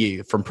line for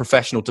you from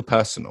professional to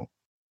personal?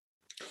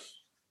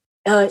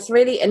 It's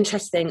really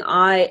interesting.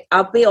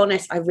 I'll be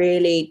honest, I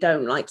really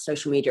don't like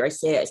social media. I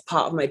see it as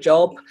part of my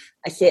job.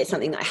 I see it as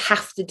something that I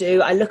have to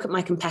do. I look at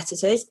my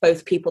competitors,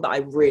 both people that I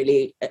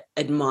really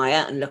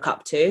admire and look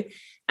up to,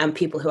 and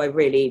people who I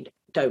really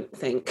don't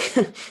think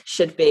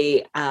should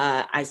be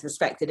as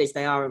respected as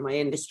they are in my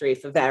industry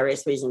for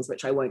various reasons,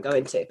 which I won't go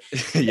into.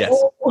 Yes.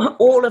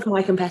 All of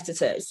my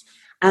competitors.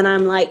 And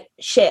I'm like,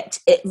 shit,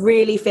 it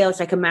really feels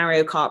like a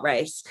Mario Kart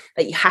race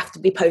that you have to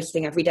be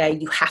posting every day.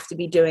 You have to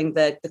be doing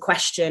the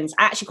questions.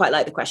 I actually quite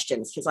like the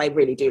questions because I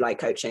really do like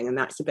coaching and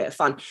that's a bit of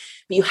fun.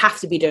 But you have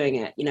to be doing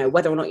it,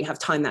 whether or not you have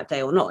time that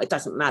day or not, it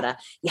doesn't matter.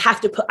 You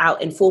have to put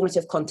out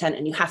informative content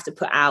and you have to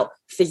put out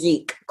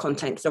physique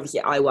content, because obviously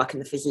I work in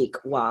the physique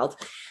world.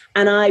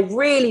 And I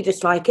really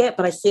dislike it,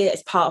 but I see it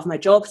as part of my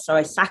job. So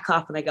I sack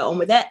up and I get on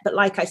with it. But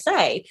like I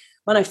say,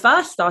 when I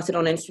first started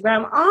on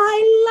Instagram,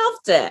 I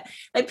loved it.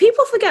 Like,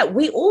 people forget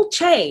we all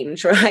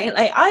change, right?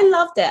 Like, I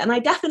loved it. And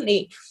it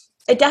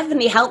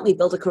definitely helped me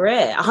build a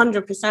career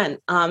 100%.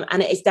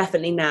 And it is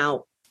definitely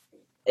now,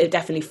 it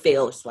definitely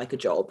feels like a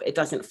job. It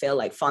doesn't feel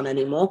like fun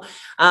anymore.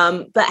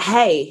 But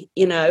hey,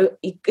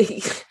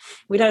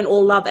 we don't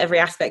all love every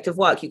aspect of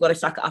work. You've got to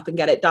suck it up and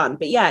get it done.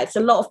 But yeah, it's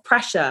a lot of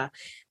pressure.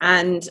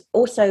 And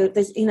also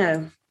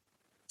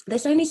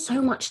there's only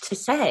so much to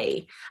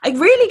say. I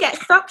really get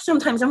stuck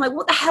sometimes. I'm like,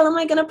 what the hell am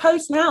I going to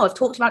post now? I've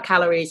talked about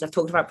calories. I've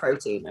talked about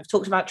protein. I've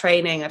talked about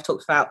training. I've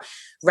talked about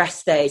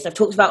rest days. I've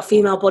talked about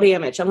female body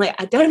image. I'm like,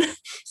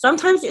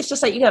 sometimes it's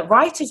just like you get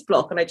writer's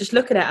block and I just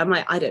look at it. I'm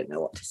like, I don't know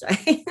what to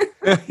say.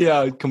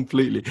 Yeah,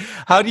 completely.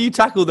 How do you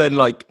tackle then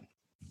like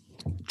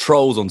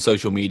trolls on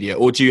social media?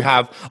 Or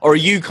are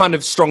you kind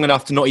of strong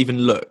enough to not even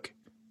look?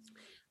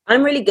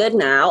 I'm really good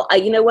now.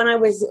 When I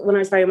was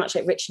very much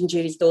like Rich and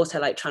Judy's daughter,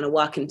 like trying to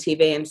work in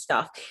TV and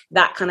stuff,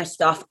 that kind of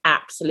stuff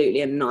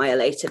absolutely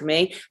annihilated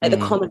me. Like the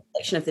comment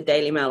section of the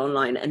Daily Mail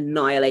online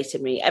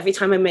annihilated me. Every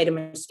time I made a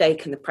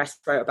mistake and the press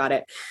wrote about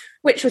it,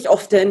 which was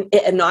often,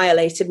 it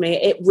annihilated me.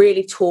 It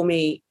really tore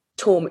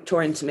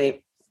into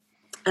me,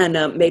 and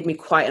made me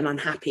quite an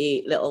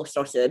unhappy little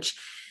sausage.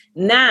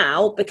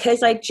 Now,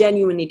 because I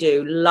genuinely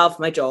do love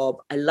my job,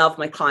 I love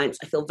my clients,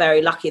 I feel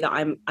very lucky that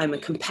I'm a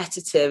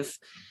competitive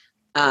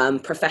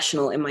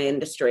professional in my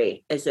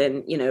industry, as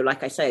in,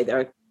 like I say,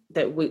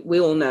 that we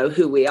all know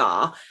who we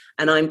are,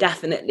 and I'm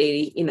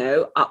definitely,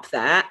 up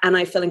there, and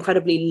I feel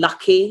incredibly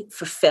lucky,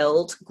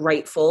 fulfilled,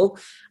 grateful,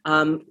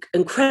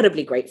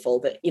 incredibly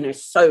grateful that,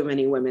 so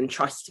many women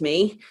trust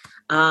me.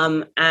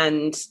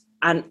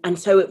 And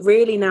so it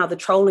really, now the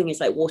trolling is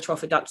like water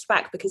off a duck's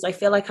back, because I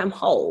feel like I'm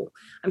whole,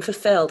 I'm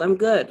fulfilled, I'm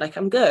good,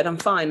 I'm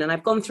fine. And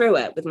I've gone through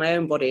it with my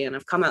own body, and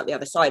I've come out the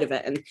other side of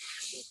it. And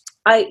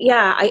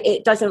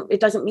it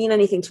doesn't mean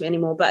anything to me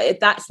anymore,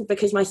 but that's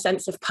because my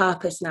sense of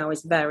purpose now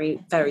is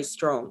very, very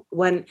strong.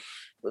 When,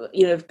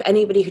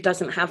 anybody who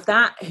doesn't have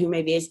that, who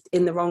maybe is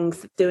doing the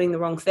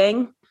wrong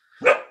thing,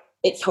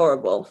 it's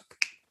horrible.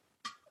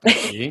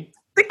 Thank you.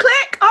 The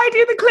click, I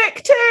do the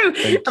click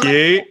too. Thank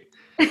you.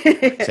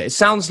 So it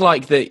sounds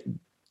like that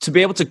to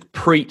be able to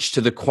preach to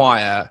the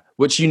choir,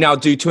 which you now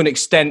do to an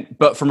extent,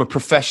 but from a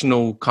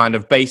professional kind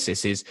of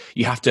basis, is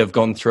you have to have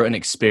gone through it and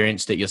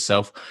experienced it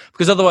yourself,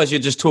 because otherwise you're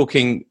just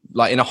talking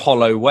like in a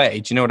hollow way.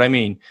 Do you know what I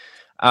mean?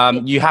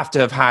 You have to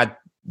have had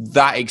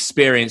that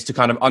experience to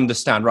kind of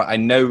understand, right, I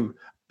know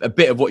a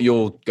bit of what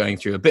you're going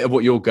through, a bit of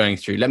what you're going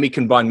through. Let me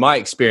combine my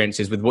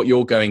experiences with what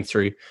you're going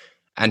through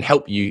and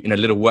help you in a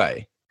little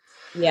way.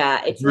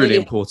 Yeah, it's really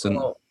important.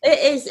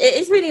 It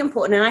is really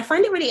important. And I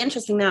find it really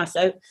interesting now.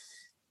 So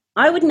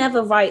I would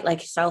never write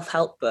like a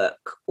self-help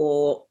book,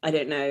 or I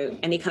don't know,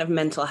 any kind of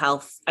mental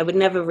health. I would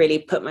never really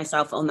put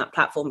myself on that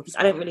platform, because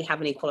I don't really have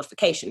any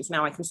qualifications.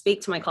 Now I can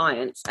speak to my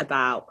clients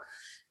about,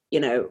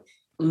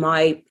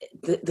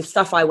 the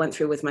stuff I went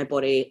through with my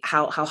body,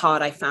 how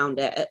hard I found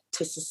it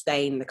to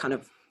sustain the kind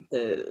of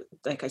the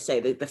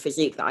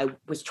physique that I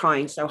was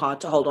trying so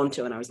hard to hold on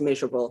to, and I was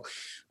miserable.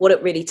 What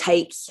it really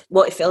takes,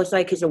 what it feels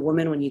like as a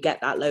woman when you get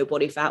that low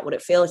body fat, what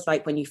it feels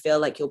like when you feel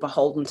like you're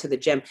beholden to the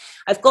gym.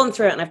 I've gone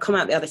through it and I've come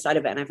out the other side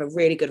of it, and I have a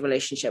really good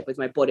relationship with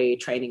my body,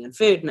 training and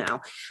food now.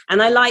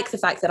 And I like the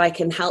fact that I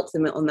can help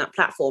them on that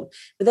platform.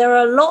 But there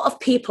are a lot of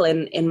people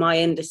in my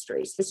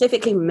industry,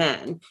 specifically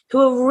men,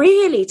 who are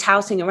really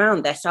touting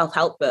around their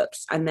self-help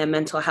books and their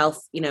mental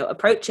health,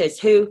 approaches,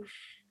 who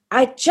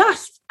I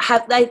just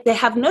have, they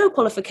have no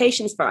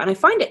qualifications for it. And I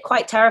find it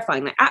quite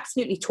terrifying. Like,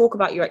 absolutely talk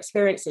about your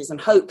experiences and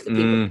hope that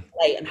people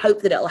relate and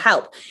hope that it'll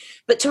help.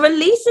 But to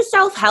release a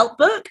self-help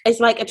book as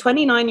like a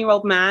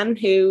 29-year-old man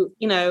who,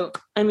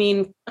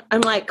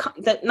 I'm like,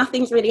 that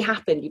nothing's really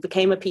happened. You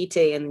became a PT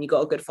and you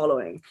got a good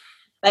following.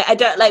 Like, I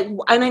don't like,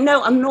 and I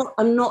know I'm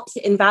not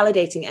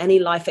invalidating any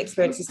life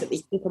experiences that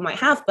these people might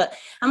have, but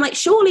I'm like,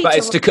 surely. But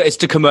it's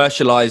to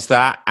commercialize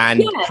that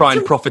and try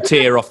and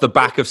profiteer off the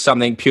back of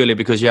something purely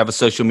because you have a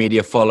social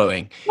media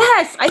following.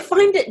 Yes, I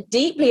find it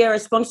deeply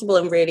irresponsible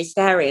and really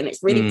scary, and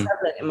it's really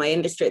prevalent in my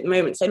industry at the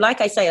moment. So, like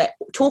I say, like,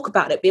 talk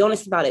about it, be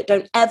honest about it.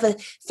 Don't ever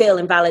feel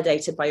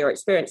invalidated by your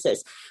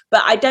experiences.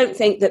 But I don't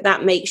think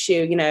that makes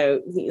you,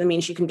 it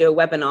means you can do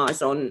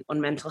webinars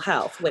on mental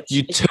health. Which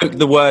you took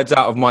the words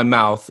out of my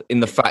mouth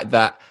in the fact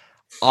that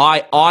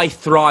I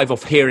thrive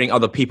off hearing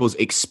other people's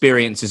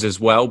experiences as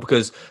well,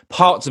 because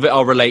parts of it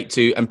I'll relate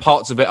to and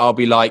parts of it I'll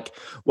be like,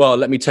 well,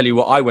 let me tell you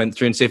what I went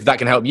through and see if that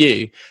can help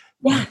you.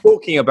 Yeah.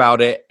 Talking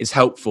about it is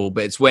helpful,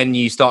 but it's when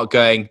you start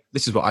going,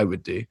 this is what I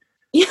would do.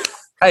 Yeah.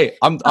 Hey,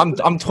 I'm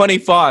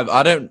 25.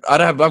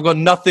 I've got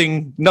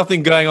nothing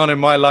going on in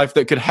my life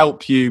that could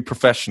help you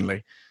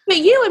professionally. But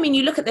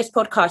you look at this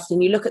podcast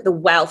and you look at the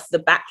wealth, the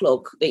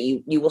backlog that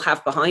you will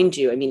have behind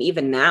you. I mean,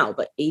 even now,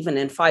 but even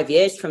in 5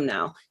 years from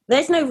now,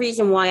 there's no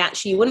reason why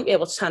actually you wouldn't be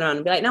able to turn around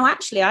and be like, no,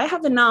 actually, I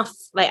have enough,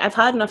 like, I've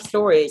heard enough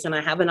stories and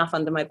I have enough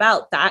under my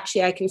belt that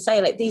actually I can say,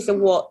 like, these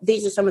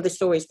are some of the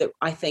stories that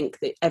I think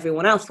that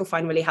everyone else will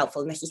find really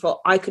helpful. And this is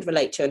what I could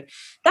relate to. And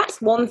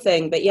that's one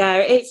thing. But yeah,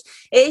 it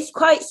is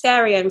quite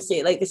scary. I'm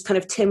seeing like this kind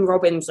of Tim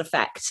Robbins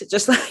effect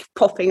just like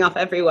popping up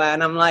everywhere.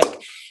 And I'm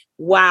like,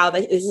 wow,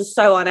 this is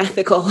so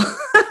unethical.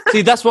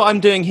 See, that's what I'm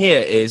doing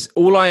here. Is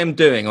all I am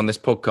doing on this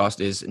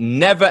podcast is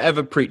never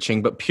ever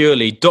preaching, but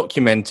purely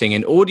documenting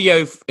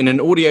in an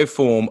audio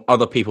form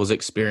other people's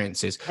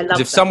experiences. Because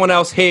if someone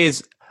else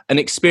hears an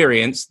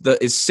experience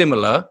that is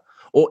similar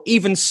or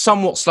even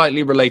somewhat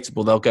slightly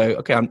relatable, they'll go,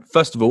 okay,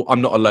 first of all,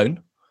 I'm not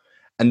alone.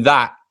 And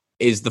that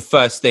is the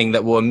first thing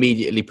that will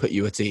immediately put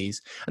you at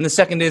ease. And the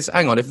second is,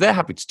 hang on, if they're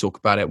happy to talk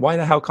about it, why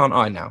the hell can't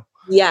I now?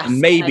 Yes, and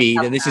maybe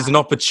this is an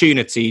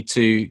opportunity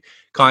to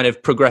kind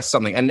of progress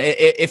something, and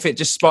if it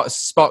just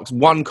sparks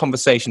one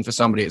conversation for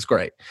somebody, it's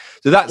great.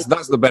 So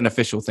that's the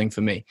beneficial thing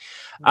for me.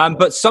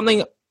 But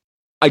something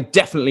I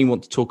definitely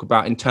want to talk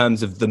about in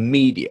terms of the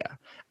media,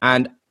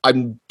 and I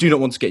do not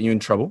want to get you in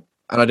trouble.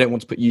 and I don't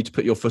want to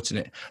put your foot in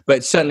it, but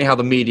it's certainly how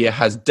the media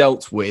has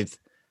dealt with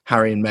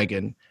Harry and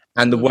Meghan,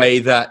 and the way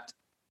that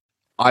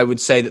I would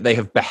say that they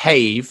have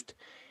behaved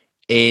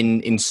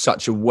in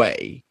such a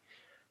way.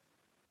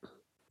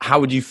 How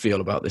would you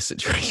feel about this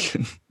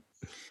situation?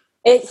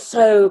 It's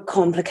so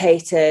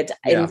complicated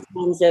in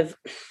terms of,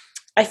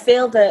 I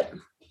feel that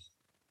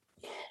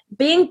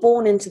being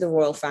born into the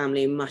royal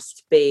family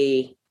must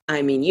be,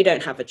 I mean, you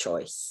don't have a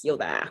choice. You're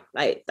there.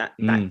 Like that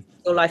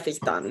your life is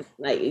done.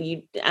 Like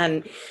you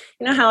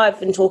know how I've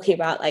been talking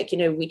about, like, you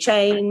know, we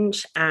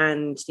change,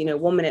 and, you know,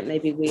 1 minute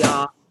maybe we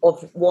are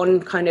of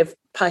one kind of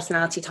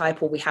personality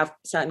type, or we have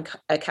certain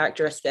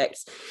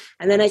characteristics,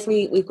 and then as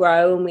we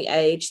grow and we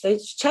age,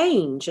 those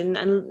change, and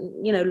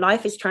you know,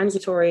 life is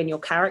transitory, and your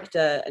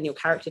character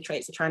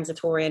traits are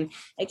transitory, and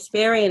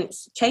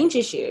experience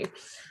changes you.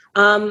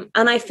 And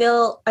I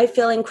feel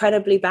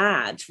incredibly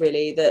bad,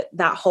 really,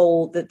 that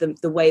whole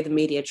the way the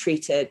media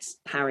treated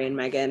Harry and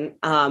Meghan.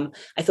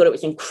 I thought it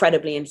was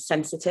incredibly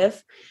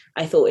insensitive.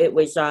 I thought it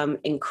was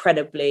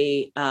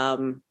incredibly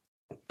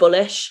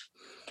bullish,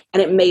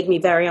 and it made me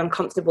very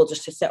uncomfortable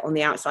just to sit on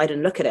the outside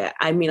and look at it.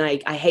 I mean,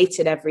 I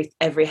hated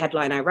every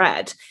headline I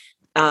read,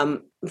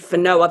 for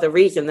no other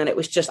reason than it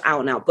was just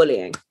out and out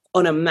bullying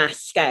on a mass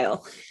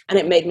scale, and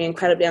it made me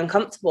incredibly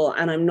uncomfortable,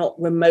 and I'm not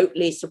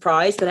remotely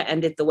surprised that it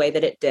ended the way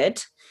that it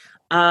did.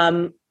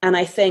 And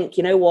I think,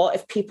 you know what,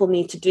 if people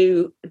need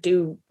to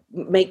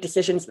make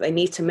decisions that they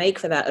need to make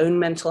for their own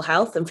mental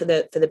health and for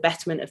the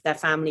betterment of their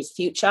family's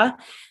future,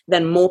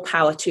 then more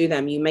power to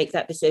them. You make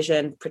that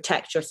decision,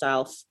 protect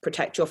yourself,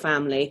 protect your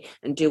family,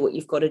 and do what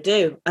you've got to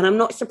do. And I'm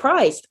not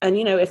surprised. And,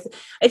 you know, if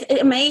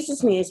it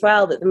amazes me as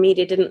well that the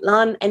media didn't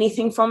learn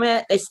anything from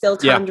it. They still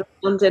turned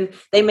around and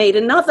they made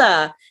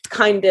another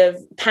kind of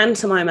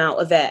pantomime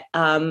out of it,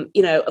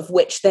 you know, of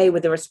which they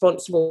were the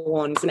responsible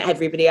ones, and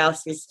everybody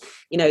else was,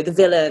 you know, the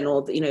villain,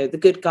 or, you know, the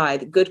good guy,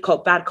 the good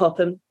cop, bad cop.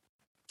 And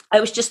I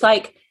was just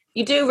like,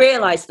 you do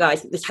realise,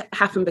 guys, that this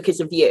happened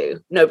because of you.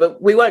 No,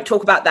 but we won't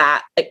talk about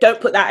that. Like,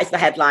 don't put that as the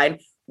headline.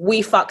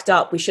 We fucked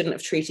up. We shouldn't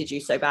have treated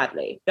you so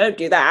badly. Don't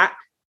do that.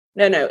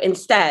 No.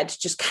 Instead,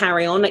 just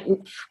carry on.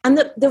 And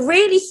the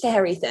really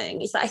scary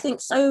thing is that I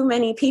think so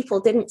many people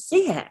didn't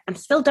see it and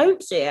still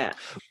don't see it.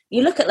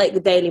 You look at, like,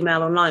 the Daily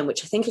Mail Online,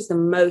 which I think is the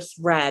most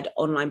read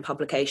online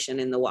publication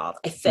in the world,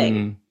 I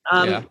think.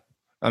 Yeah.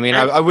 I mean,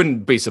 I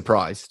wouldn't be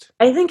surprised.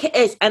 I think it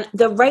is. And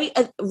the rate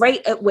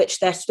at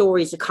which their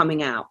stories are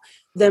coming out,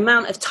 the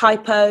amount of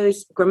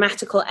typos,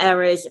 grammatical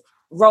errors,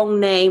 wrong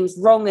names,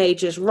 wrong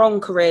ages,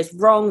 wrong careers,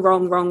 wrong.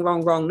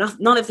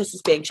 None of this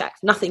is being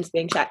checked. Nothing's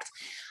being checked.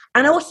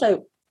 And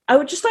also, I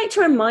would just like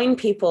to remind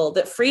people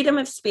that freedom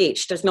of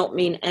speech does not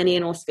mean any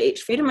and all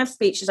speech. Freedom of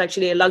speech is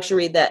actually a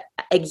luxury that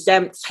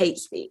exempts hate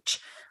speech,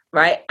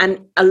 right?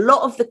 And a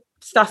lot of the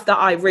stuff that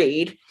I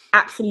read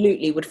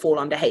absolutely would fall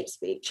under hate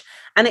speech.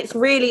 And it's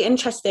really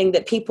interesting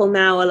that people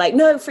now are like,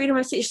 no, freedom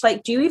of speech.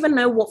 Like, do you even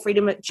know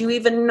do you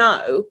even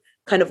know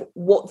kind of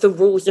what the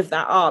rules of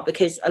that are?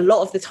 Because a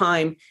lot of the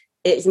time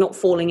it's not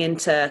falling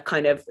into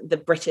kind of the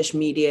British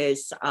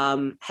media's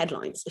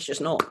headlines. It's just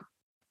not.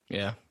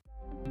 Yeah.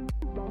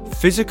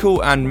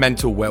 Physical and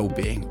mental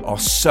well-being are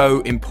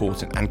so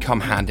important and come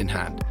hand in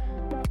hand.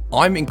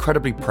 I'm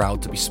incredibly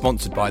proud to be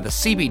sponsored by the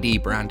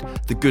CBD brand,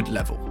 The Good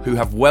Level, who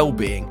have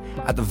well-being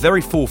at the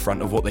very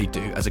forefront of what they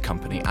do as a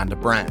company and a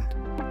brand.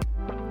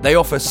 They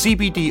offer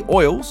CBD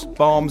oils,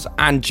 balms,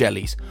 and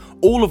jellies,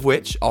 all of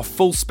which are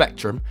full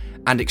spectrum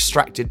and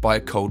extracted by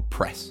a cold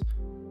press.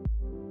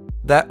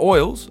 Their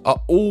oils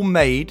are all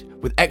made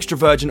with extra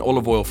virgin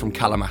olive oil from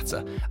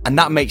Kalamata, and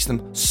that makes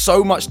them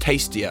so much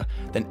tastier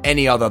than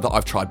any other that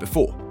I've tried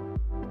before.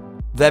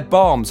 Their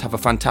balms have a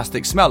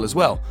fantastic smell as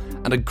well,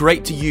 and are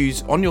great to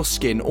use on your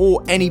skin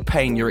or any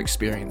pain you're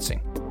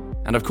experiencing.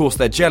 And of course,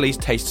 their jellies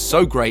taste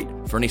so great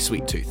for any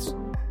sweet tooths.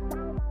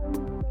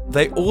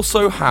 They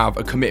also have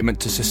a commitment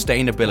to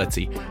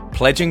sustainability,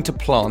 pledging to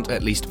plant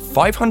at least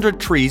 500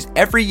 trees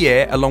every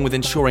year, along with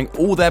ensuring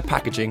all their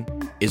packaging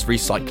is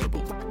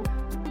recyclable.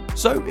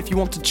 So if you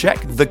want to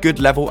check The Good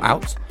Level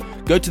out,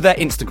 go to their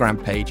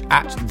Instagram page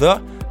at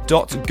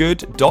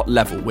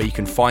the.good.level, where you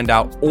can find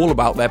out all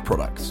about their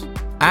products.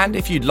 And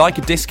if you'd like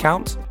a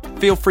discount,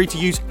 feel free to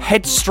use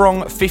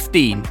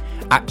Headstrong15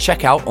 at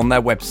checkout on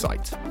their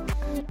website.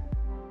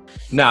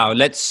 Now,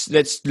 let's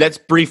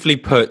briefly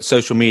put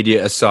social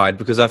media aside,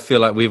 because I feel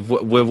like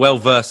we're well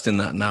versed in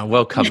that now,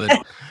 well covered.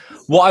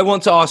 What I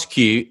want to ask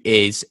you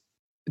is,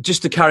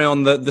 just to carry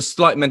on the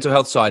slight mental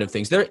health side of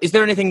things, is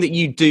there anything that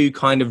you do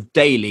kind of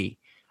daily,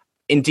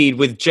 indeed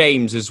with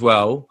James as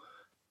well,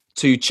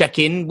 to check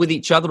in with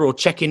each other or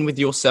check in with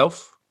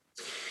yourself?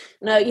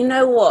 No, you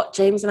know what?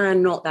 James and I are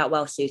not that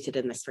well suited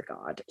in this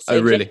regard. So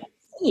oh, really?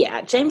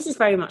 James is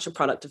very much a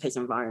product of his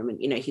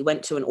environment. You know, he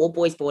went to an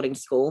all-boys boarding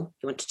school.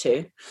 He went to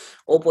 2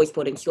 all-boys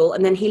boarding school.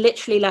 And then he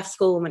literally left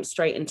school and went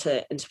straight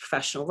into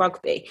professional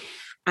rugby.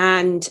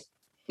 And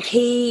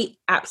he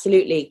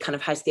absolutely kind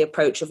of has the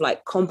approach of,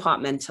 like,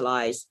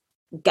 compartmentalize,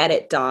 get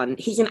it done.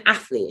 He's an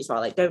athlete as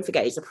well. Like, don't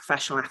forget, he's a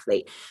professional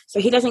athlete. So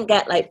he doesn't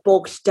get like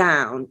bogged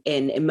down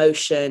in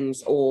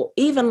emotions or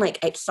even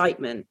like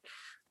excitement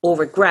or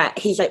regret.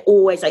 He's like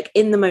always like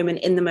in the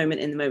moment.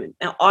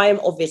 Now, I am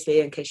obviously,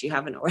 in case you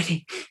haven't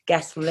already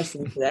guessed from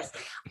listening to this,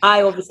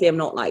 I obviously am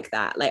not like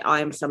that. Like,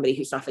 I am somebody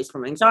who suffers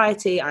from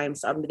anxiety. I am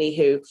somebody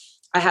who,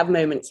 I have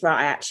moments where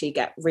I actually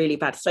get really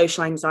bad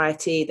social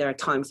anxiety. There are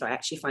times where I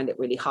actually find it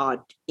really hard,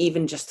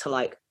 even just to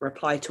like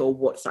reply to a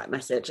WhatsApp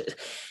message.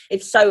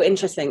 It's so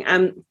interesting.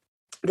 And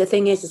the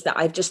thing is that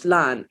I've just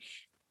learned,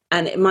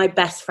 and my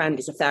best friend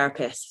is a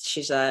therapist.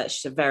 She's a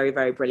very,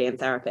 very brilliant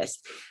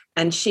therapist.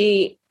 And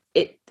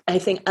I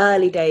think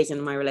early days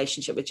in my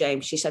relationship with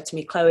James, she said to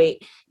me, Chloe,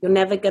 you're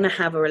never going to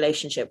have a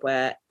relationship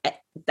where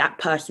that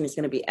person is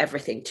going to be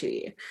everything to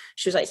you.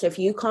 She was like, so if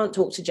you can't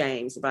talk to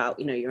James about,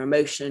 you know, your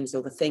emotions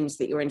or the things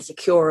that you're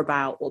insecure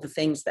about or the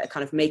things that are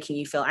kind of making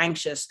you feel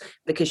anxious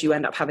because you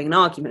end up having an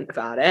argument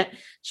about it,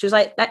 she was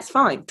like, that's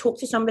fine. Talk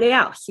to somebody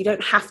else. You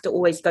don't have to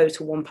always go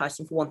to one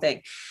person for one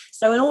thing.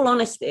 So in all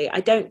honesty, I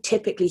don't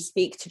typically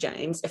speak to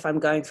James if I'm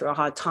going through a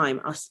hard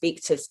time. I'll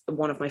speak to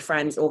one of my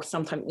friends, or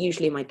sometimes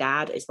usually my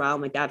dad as well.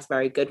 My dad's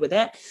very good with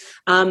it.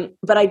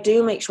 But I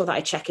do make sure that I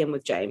check in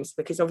with James,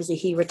 because obviously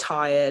he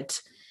retired,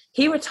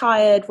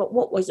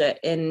 what was it,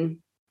 in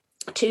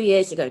 2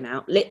 years ago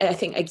now, I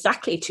think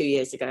exactly 2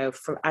 years ago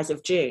as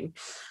of June.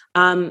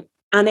 And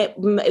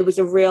it was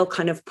a real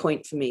kind of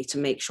point for me to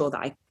make sure that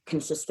I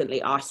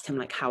consistently asked him,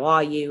 like, how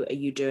are you? Are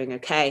you doing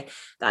okay?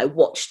 That I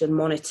watched and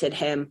monitored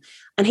him.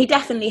 And he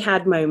definitely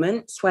had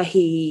moments where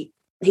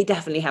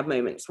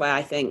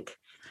I think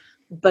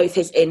both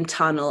his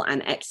internal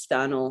and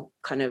external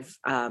kind of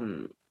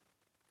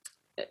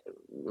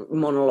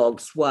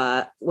monologues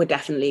were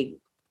definitely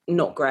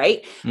not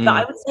great. But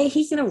I would say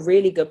he's in a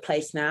really good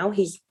place now.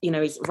 He's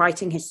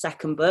writing his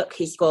second book.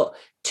 He's got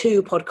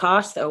 2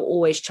 podcasts that are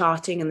always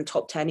charting in the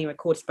top 10. He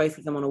records both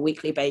of them on a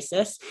weekly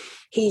basis.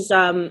 He's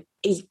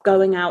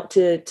going out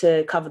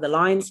to cover the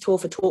Lions tour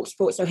for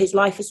TalkSport. So his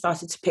life has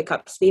started to pick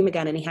up steam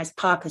again, and he has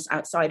purpose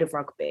outside of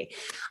rugby.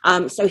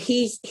 So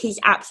he's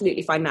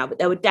absolutely fine now. But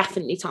there were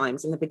definitely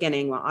times in the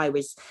beginning where I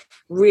was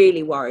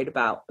really worried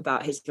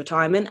about his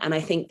retirement. And I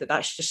think that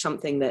that's just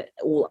something that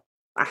all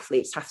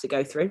athletes have to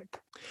go through.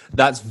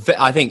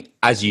 I think,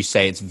 as you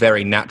say, it's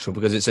very natural,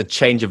 because it's a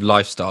change of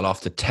lifestyle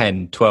after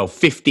 10, 12,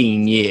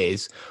 15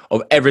 years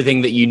of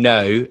everything that you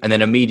know, and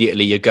then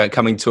immediately you're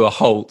coming to a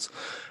halt,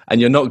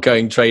 and you're not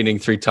going training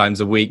 3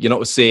 times a week. You're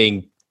not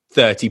seeing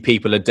 30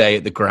 people a day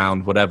at the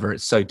ground, whatever.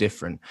 It's so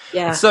different.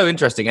 Yeah. It's so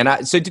interesting.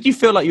 And so did you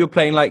feel like you were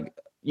playing, like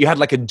you had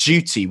like a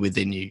duty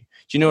within you?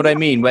 Do you know what I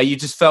mean? Where you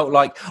just felt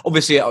like,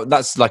 obviously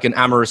that's like an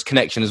amorous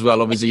connection as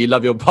well. Obviously you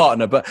love your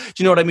partner, but do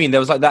you know what I mean?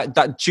 There was like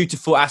that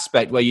dutiful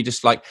aspect where you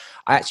just like,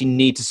 I actually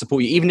need to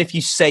support you. Even if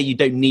you say you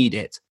don't need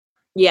it.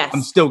 Yes.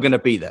 I'm still going to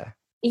be there.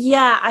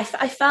 Yeah. I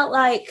felt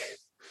like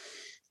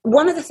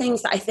one of the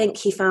things that I think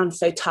he found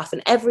so tough,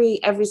 and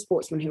every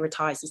sportsman who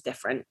retires is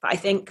different, but I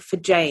think for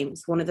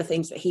James, one of the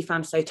things that he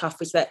found so tough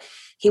was that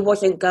he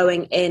wasn't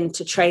going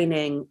into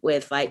training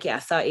with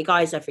 30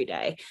 guys every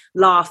day,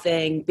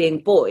 laughing, being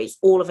boys.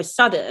 All of a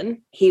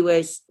sudden, he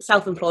was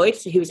self-employed,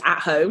 so he was at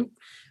home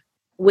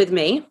with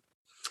me.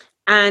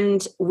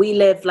 And we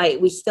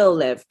still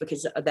live,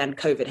 because then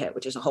COVID hit,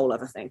 which is a whole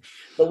other thing.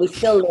 But we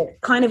still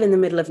live kind of in the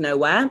middle of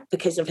nowhere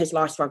because of his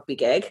last rugby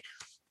gig.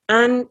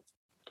 And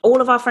all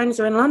of our friends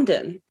are in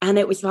London, and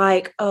it was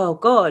like, oh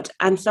God.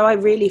 And so I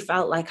really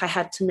felt like I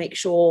had to make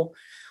sure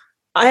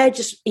I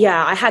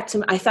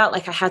felt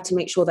like I had to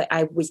make sure that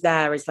I was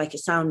there as like a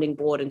sounding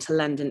board and to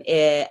lend an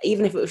ear,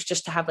 even if it was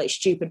just to have like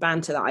stupid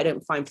banter that I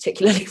don't find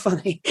particularly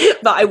funny,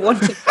 but I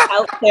wanted to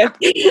help him.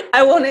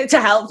 I wanted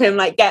to help him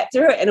like get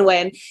through it in a way.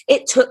 And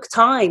it took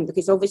time,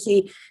 because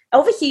obviously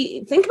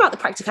think about the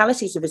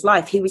practicalities of his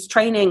life. He was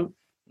training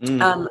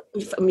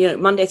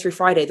Monday through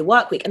Friday, the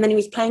work week, and then he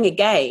was playing a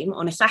game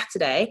on a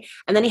Saturday,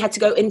 and then he had to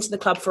go into the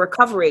club for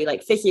recovery,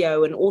 like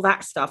physio and all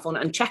that stuff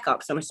and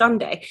checkups on a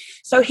Sunday.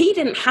 So he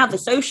didn't have a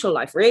social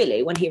life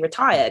really when he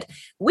retired.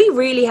 We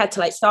really had to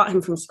like start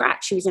him from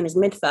scratch. He was in his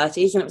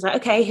mid-30s, and it was like,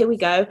 okay, here we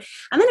go.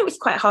 And then it was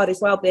quite hard as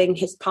well being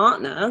his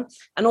partner,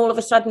 and all of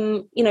a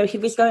sudden, he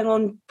was going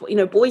on,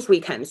 boys'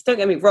 weekends. Don't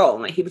get me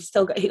wrong, like he was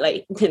still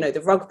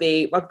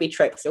the rugby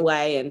trips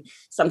away, and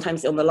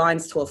sometimes on the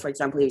Lions tour, for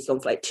example, he was gone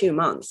for like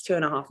 2.5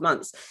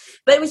 months.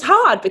 But it was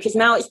hard because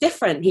now it's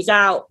different. He's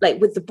out like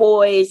with the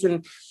boys,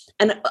 and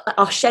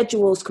our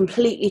schedules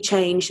completely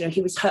changed.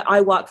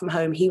 I work from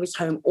home, he was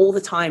home all the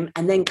time,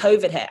 and then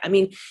COVID hit. I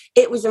mean,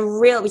 it was a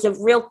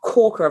real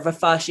corker of a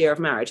first year of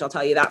marriage, I'll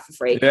tell you that for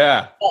free.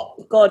 Yeah.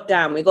 But God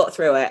damn, we got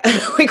through it.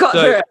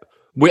 Through it.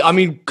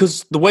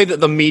 Because the way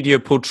that the media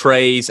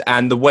portrays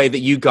and the way that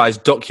you guys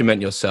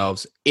document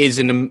yourselves is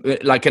an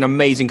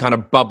amazing kind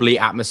of bubbly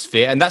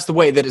atmosphere. And that's the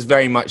way that it's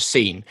very much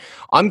seen.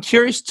 I'm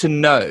curious to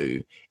know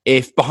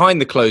if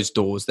behind the closed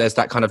doors, there's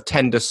that kind of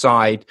tender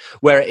side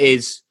where it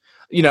is,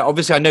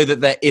 obviously I know that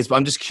there is, but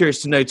I'm just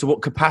curious to know to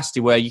what capacity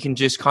where you can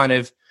just kind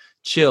of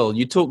chill?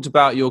 You talked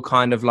about your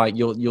kind of like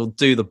you'll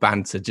do the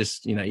banter,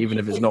 just, you know, even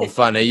if it's not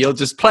funny, you'll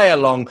just play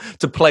along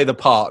to play the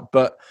part.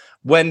 But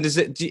when is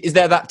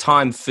there that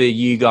time for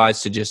you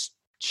guys to just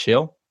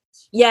chill?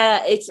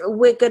 Yeah,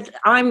 we're good.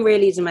 I'm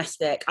really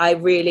domesticated,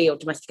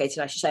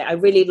 I should say. I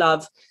really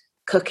love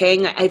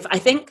cooking. I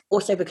think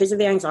also because of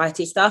the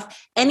anxiety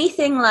stuff,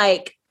 anything.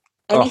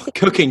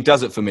 Cooking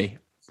does it for me.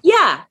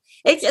 Yeah.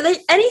 It's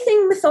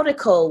anything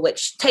methodical,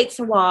 which takes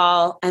a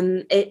while,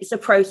 and it's a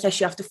process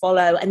you have to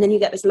follow, and then you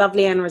get this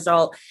lovely end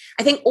result.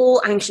 I think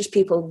all anxious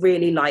people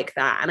really like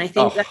that. And I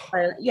think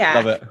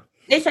love it.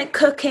 It's like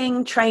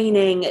cooking,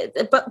 training,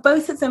 but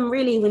both of them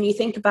really, when you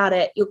think about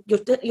it,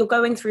 you're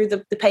going through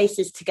the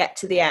paces to get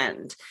to the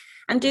end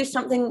and do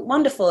something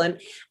wonderful.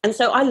 And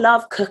so I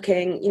love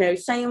cooking, you know,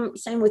 same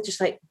with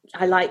just like,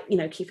 I like, you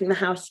know, keeping the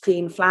house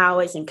clean,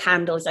 flowers and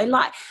candles.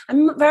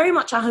 I'm very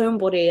much a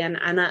homebody and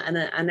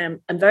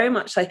I'm very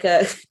much like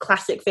a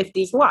classic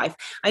 50s wife.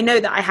 I know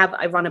that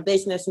I run a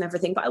business and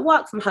everything, but I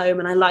work from home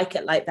and I like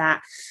it like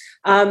that.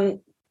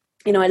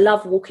 You know, I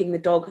love walking the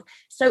dog.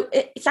 So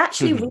it's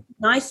actually really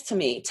nice to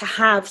me to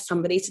have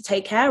somebody to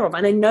take care of.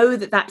 And I know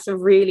that that's a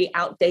really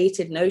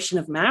outdated notion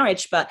of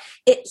marriage, but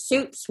it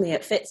suits me.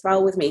 It fits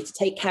well with me to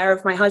take care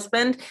of my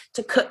husband,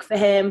 to cook for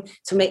him,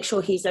 to make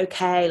sure he's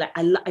okay. Like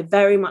I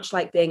very much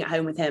like being at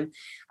home with him.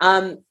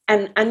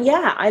 And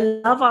yeah, I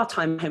love our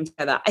time home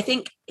together. I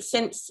think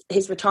since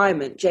his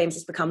retirement, James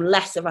has become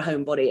less of a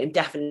homebody and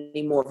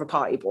definitely more of a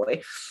party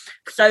boy.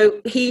 So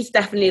he's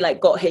definitely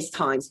like got his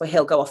times where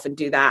he'll go off and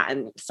do that.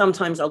 And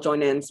sometimes I'll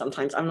join in.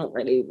 Sometimes I'm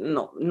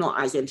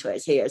not as into it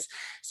as he is.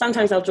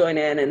 Sometimes I'll join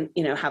in and,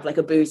 you know, have like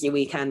a boozy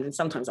weekend. And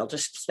sometimes I'll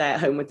just stay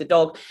at home with the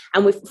dog.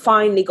 And we've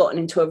finally gotten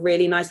into a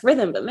really nice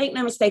rhythm, but make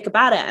no mistake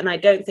about it. And I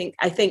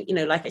think, you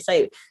know, like I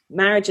say,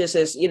 marriages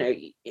is, you know,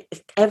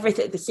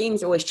 everything, the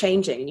scene's always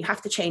changing and you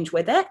have to change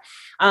with it.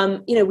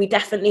 You know, we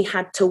definitely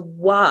had to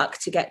work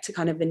to get to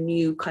kind of a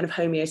new kind of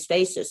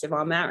homeostasis of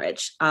our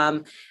marriage.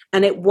 And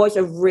it was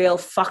a real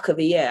fuck of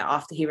a year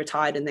after he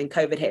retired and then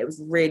COVID hit. It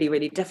was really,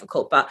 really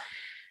difficult. But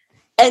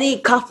any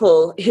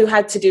couple who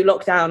had to do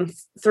lockdown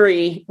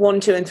 1,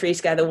 2, and 3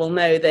 together will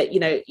know that, you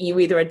know, you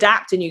either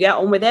adapt and you get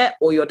on with it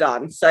or you're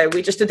done. So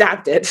we just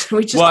adapted.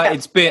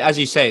 It's been, as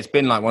you say, it's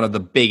been like one of the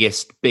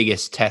biggest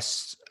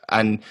tests.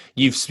 And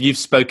you've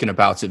spoken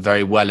about it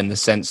very well in the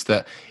sense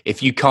that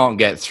if you can't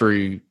get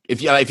through,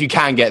 if you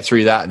can get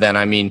through that, then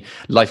I mean,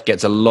 life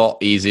gets a lot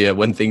easier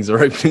when things are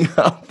opening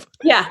up.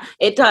 Yeah,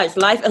 it does.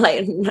 Life,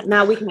 like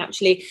now we can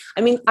actually,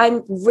 I mean,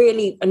 I'm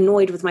really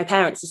annoyed with my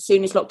parents. As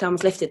soon as lockdown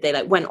was lifted, they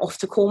like went off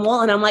to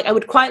Cornwall and I'm like, I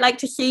would quite like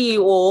to see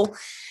you all.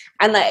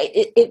 And like,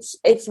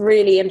 it's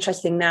really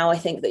interesting now. I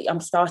think that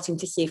I'm starting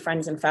to see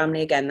friends and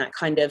family again, that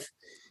kind of,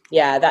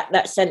 yeah,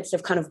 that sense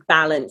of kind of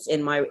balance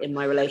in my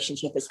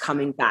relationship is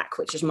coming back,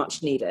 which is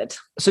much needed.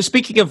 So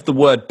speaking of the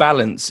word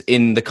balance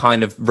in the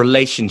kind of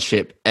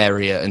relationship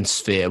area and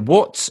sphere,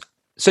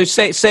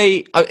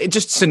 say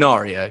just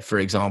scenario, for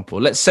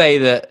example, let's say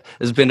that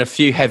there's been a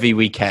few heavy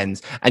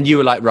weekends and you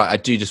were like, right, I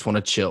do just want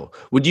to chill.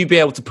 Would you be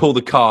able to pull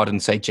the card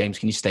and say, James,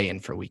 can you stay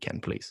in for a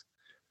weekend, please?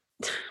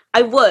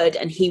 I would,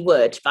 and he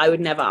would, but I would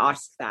never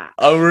ask that.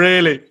 Oh,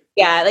 really?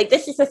 Yeah, like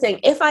this is the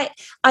thing. If I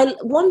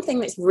one thing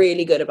that's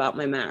really good about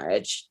my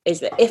marriage is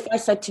that if I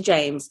said to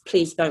James,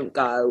 please don't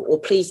go, or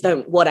please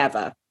don't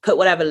whatever, put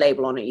whatever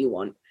label on it you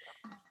want,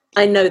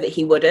 I know that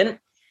he wouldn't.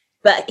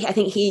 But I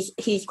think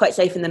he's quite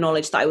safe in the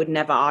knowledge that I would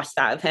never ask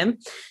that of him.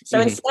 So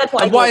instead,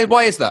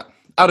 why is that?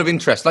 Out of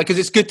interest, like, because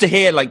it's good to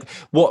hear like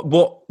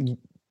what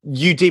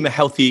you deem a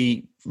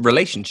healthy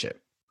relationship.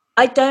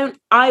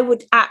 I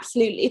would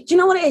absolutely. Do you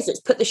know what it is? It's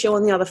put the shoe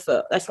on the other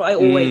foot. That's what I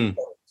always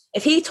do.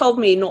 If he told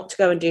me not to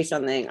go and do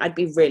something, I'd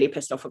be really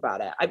pissed off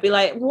about it. I'd be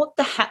like, what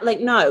the heck? Like,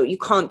 no, you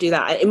can't do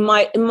that. In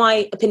my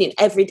opinion,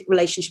 every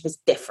relationship is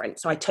different.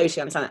 So I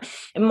totally understand that.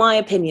 In my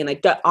opinion,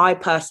 I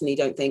personally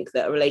don't think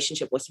that a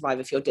relationship will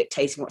survive if you're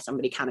dictating what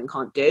somebody can and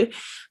can't do.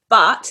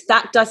 But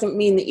that doesn't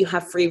mean that you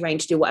have free reign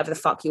to do whatever the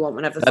fuck you want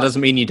whenever the fuck. That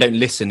doesn't mean you don't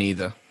listen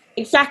either.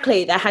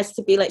 Exactly. There has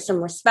to be like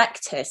some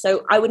respect here.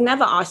 So I would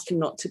never ask him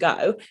not to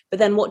go. But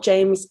then what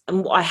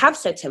I have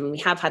said to him, and we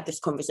have had this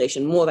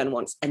conversation more than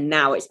once, and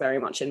now it's very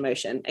much in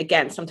motion.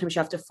 Again, sometimes you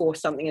have to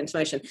force something into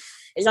motion.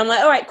 Is I'm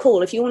like, all right,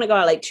 cool. If you want to go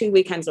out like 2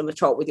 weekends on the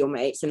trot with your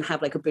mates and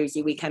have like a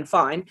boozy weekend,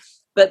 fine.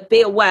 But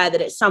be aware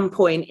that at some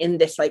point in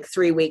this like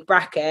 3-week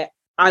bracket,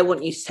 I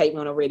want you to take me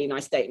on a really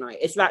nice date night.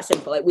 It's that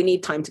simple. Like, we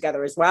need time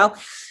together as well.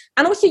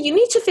 And also you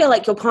need to feel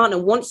like your partner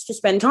wants to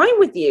spend time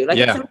with you. Like,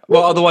 yeah.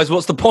 Well, otherwise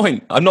what's the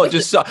point? I'm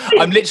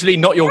literally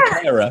not your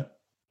carer.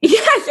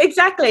 Yes,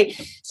 exactly.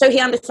 So he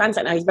understands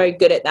that now. He's very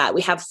good at that.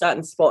 We have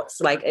certain spots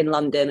like in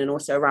London and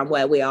also around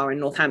where we are in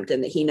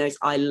Northampton that he knows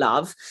I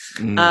love.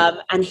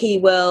 And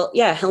he'll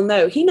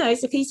know. He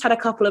knows if he's had a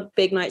couple of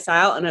big nights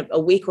out and a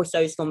week or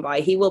so has gone by,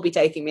 he will be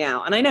taking me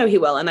out. And I know he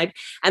will. And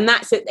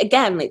that's it.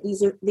 Again, like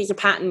these are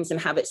patterns and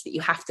habits that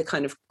you have to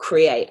kind of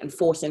create and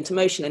force into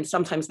motion. And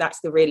sometimes that's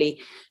the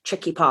really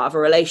tricky part of a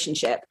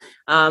relationship.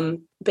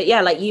 But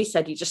yeah, like you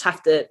said, you just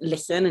have to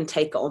listen and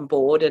take it on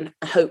board and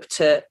hope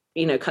to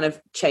kind of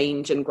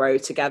change and grow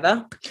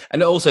together.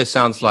 And it also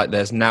sounds like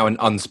there's now an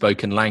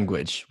unspoken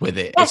language with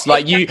it. It's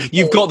like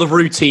you've got the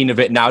routine of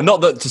it now.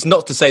 Not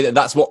to say that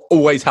that's what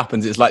always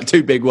happens. It's like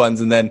 2 big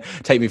ones and then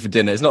take me for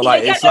dinner. It's not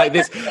like it's like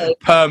this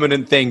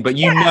permanent thing. But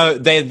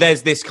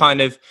there's this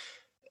kind of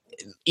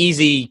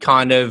easy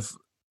kind of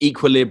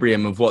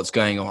equilibrium of what's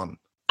going on.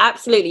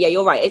 Absolutely. Yeah,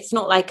 you're right. It's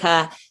not like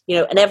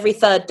and every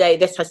third day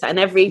this has that, and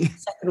every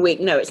second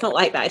week. No, it's not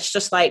like that. It's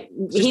just like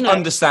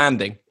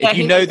understanding. If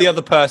you know the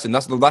other person,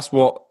 that's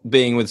what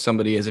being with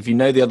somebody is. If you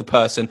know the other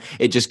person,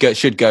 it just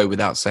should go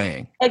without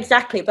saying.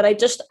 Exactly. But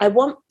I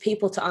want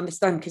people to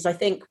understand, because I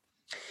think,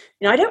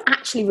 I don't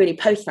actually really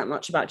post that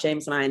much about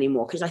James and I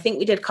anymore, because I think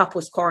we did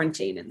couples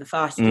quarantine in the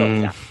first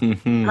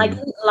lockdown. And I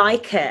didn't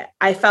like it.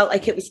 I felt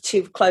like it was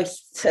too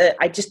close to,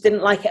 I just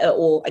didn't like it at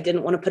all. I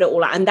didn't want to put it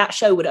all out. And that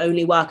show would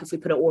only work if we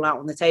put it all out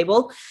on the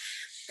table.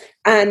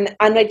 And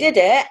I did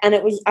it, and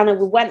I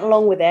went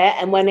along with it.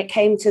 And when it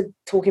came to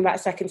talking about a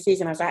second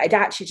season, I was like, I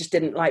actually just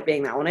didn't like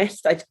being that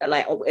honest,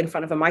 like in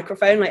front of a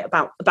microphone, like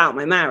about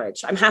my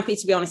marriage. I'm happy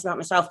to be honest about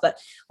myself, but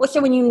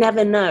also when you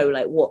never know,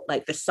 like what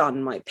like the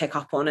Sun might pick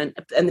up on, and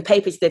the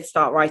papers did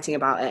start writing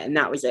about it, and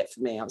that was it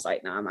for me. I was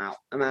like, no, I'm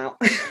out.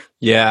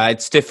 Yeah,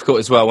 it's difficult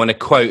as well when a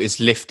quote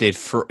is lifted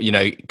for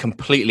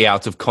completely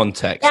out of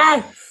context.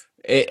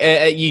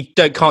 Yes. You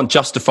can't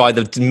justify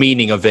the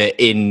meaning of it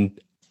in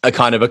a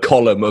kind of a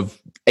column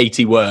of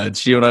 80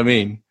 words. You know what I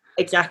mean?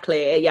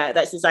 Exactly. Yeah,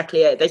 that's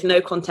exactly it. There's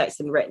no context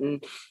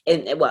written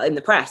in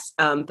the press.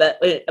 But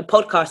a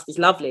podcast is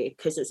lovely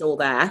because it's all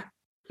there.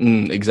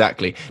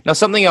 Exactly. Now,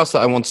 something else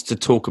that I wanted to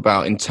talk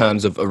about in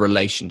terms of a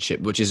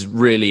relationship, which is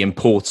really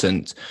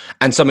important,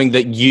 and something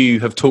that you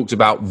have talked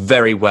about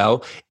very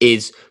well,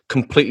 is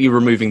completely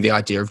removing the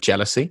idea of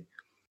jealousy.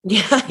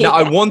 Yeah. Now,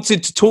 I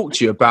wanted to talk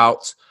to you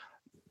about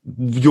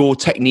your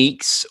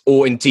techniques,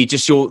 or indeed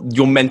just your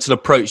mental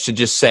approach to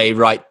just say,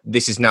 right,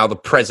 this is now the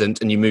present,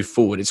 and you move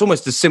forward. It's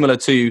almost as similar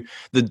to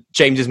the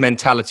James's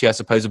mentality, I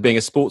suppose, of being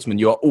a sportsman.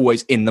 You are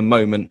always in the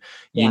moment.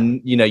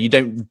 You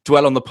don't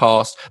dwell on the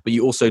past, but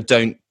you also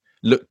don't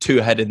look too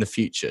ahead in the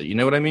future. You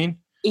know what I mean?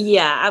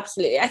 Yeah,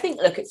 absolutely. I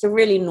think, look, it's a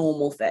really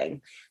normal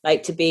thing,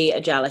 like to be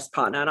a jealous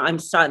partner. And I'm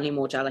certainly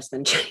more jealous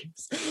than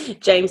James.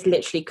 James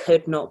literally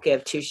could not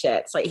give 2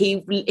 shits. Like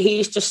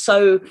he's just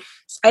so,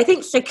 I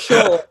think,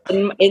 secure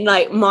in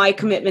like my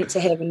commitment to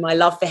him and my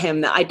love for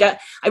him, that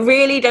I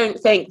really don't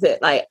think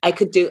that like I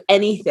could do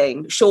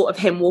anything short of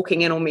him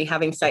walking in on me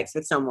having sex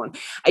with someone.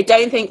 I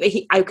don't think that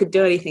I could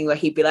do anything where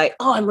he'd be like,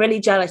 oh, I'm really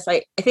jealous.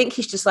 Like, I think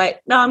he's just like,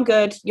 no, I'm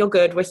good. You're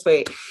good. We're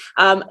sweet.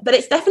 But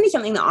it's definitely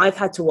something that I've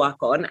had to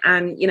work on.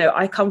 And,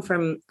 I come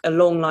from a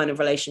long line of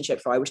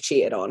relationships where I was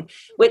cheated on,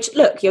 which,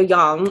 look, you're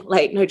young,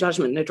 like no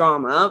judgment, no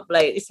drama.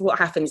 Like, this is what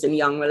happens in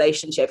young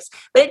relationships,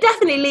 but it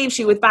definitely leaves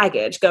you with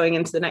baggage going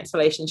into the next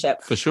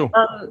relationship. For sure.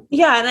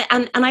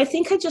 And I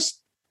think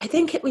I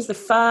think it was the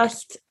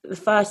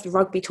first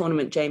rugby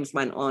tournament James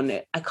went on.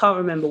 I can't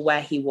remember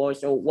where he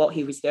was or what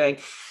he was doing,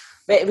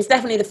 but it was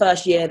definitely the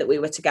first year that we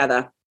were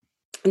together.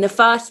 And the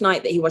first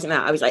night that he wasn't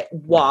out, I was like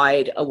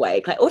wide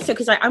awake. Like, also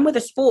because I'm with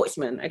a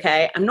sportsman,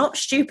 okay? I'm not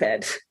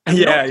stupid.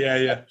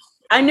 Yeah.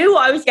 I knew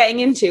what I was getting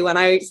into when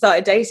I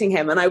started dating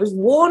him, and I was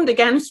warned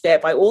against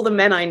it by all the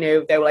men I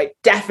knew. They were like,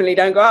 definitely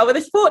don't go out with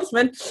a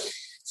sportsman.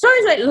 So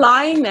I was like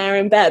lying there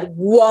in bed,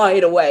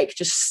 wide awake,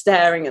 just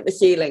staring at the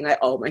ceiling, like,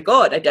 oh my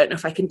God, I don't know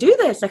if I can do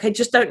this. Like, I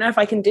just don't know if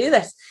I can do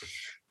this.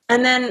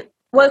 And then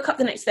woke up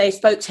the next day,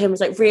 spoke to him,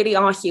 was like really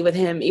arsey with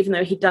him, even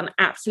though he'd done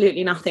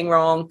absolutely nothing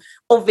wrong.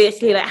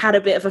 Obviously, like, had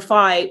a bit of a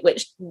fight,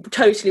 which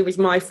totally was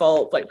my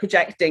fault, like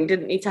projecting,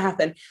 didn't need to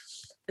happen.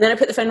 And then I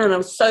put the phone on, and I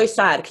was so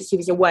sad because he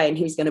was away and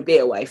he was going to be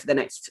away for the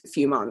next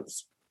few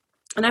months.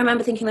 And I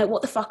remember thinking, like,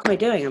 what the fuck am I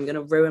doing? I'm going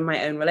to ruin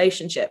my own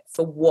relationship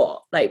for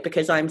what? Like,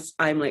 because I'm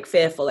like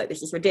fearful, like,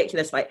 this is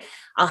ridiculous. Like,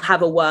 I'll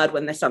have a word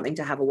when there's something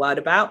to have a word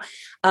about.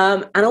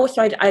 And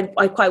also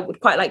I would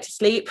quite like to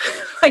sleep.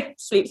 Like,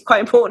 sleep's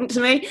quite important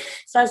to me.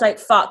 So I was like,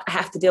 fuck, I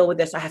have to deal with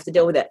this. I have to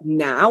deal with it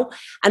now.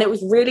 And it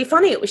was really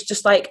funny. It was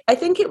just like, I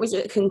think it was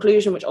a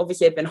conclusion, which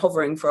obviously had been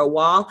hovering for a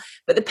while,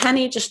 but the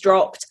penny just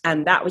dropped,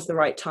 and that was the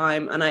right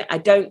time. And I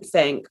don't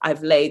think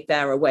I've laid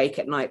there awake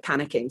at night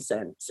panicking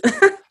since.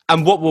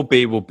 And what will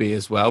be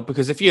as well,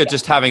 because if you're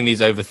just having these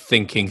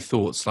overthinking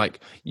thoughts, like,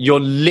 you're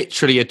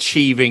literally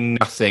achieving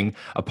nothing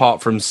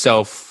apart from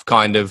self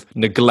kind of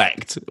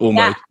neglect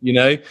almost,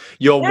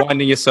 you're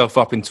winding yourself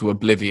up into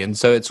oblivion.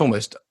 So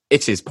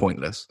it is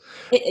pointless,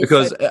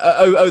 because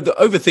the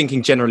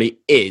overthinking generally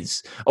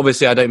is,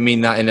 obviously, I don't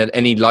mean that in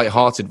any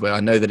lighthearted way. I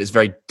know that it's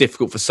very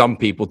difficult for some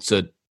people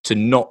to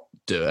not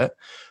do it,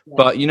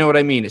 but you know what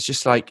I mean? It's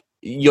just like,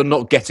 you're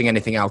not getting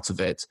anything out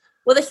of it.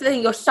 Well, this is the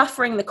thing, you're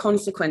suffering the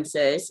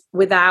consequences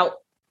without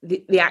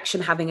the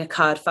action having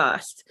occurred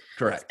first.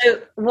 Correct.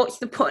 So what's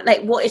the point?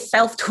 Like, what is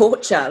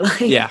self-torture? Like,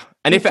 yeah.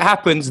 And if it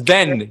happens,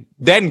 then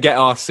get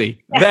arsey.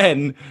 Yeah.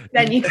 Then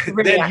you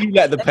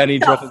let the penny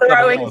drop.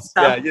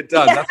 Yeah, you're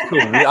done. Yeah. That's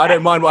cool. I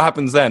don't mind what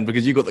happens then,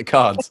 because you got the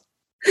cards.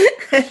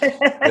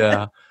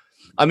 Yeah.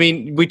 I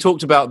mean, we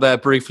talked about there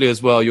briefly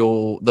as well,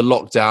 the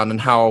lockdown,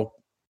 and how,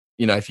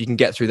 you know, if you can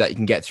get through that, you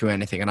can get through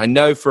anything. And I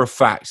know for a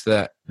fact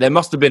that there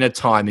must have been a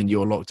time in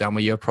your lockdown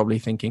where you're probably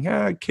thinking,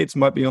 kids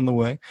might be on the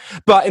way.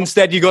 But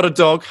instead you got a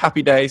dog,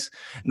 happy days.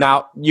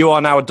 Now, you are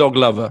now a dog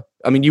lover.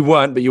 I mean, you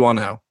weren't, but you are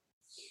now.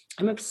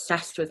 I'm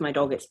obsessed with my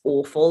dog. It's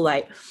awful.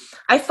 Like,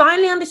 I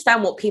finally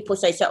understand what people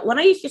say. So when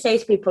I used to say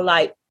to people,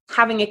 like,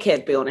 having a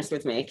kid, be honest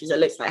with me, because it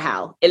looks like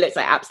hell. It looks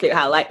like absolute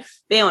hell. Like,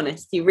 be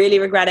honest. Do you really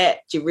regret it?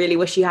 Do you really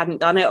wish you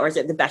hadn't done it? Or is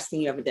it the best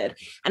thing you ever did?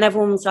 And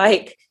everyone was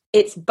like,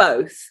 it's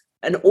both.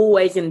 And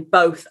always in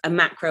both a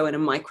macro and a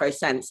micro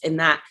sense, in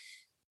that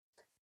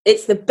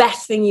it's the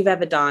best thing you've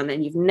ever done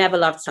and you've never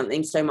loved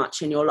something so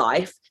much in your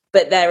life.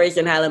 But there is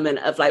an element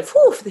of like,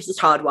 whew, this is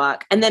hard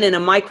work. And then in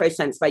a micro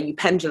sense where you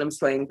pendulum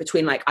swing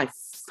between like, I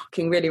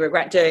fucking really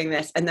regret doing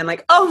this. And then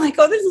like, oh my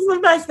God, this is the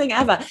best thing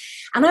ever.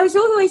 And I was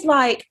always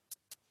like,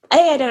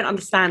 A, I don't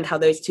understand how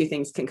those two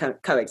things can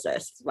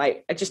coexist.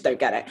 Like, I just don't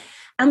get it.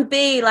 And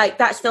B, like,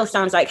 that still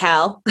sounds like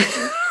hell.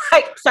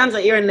 Like, sounds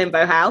like you're in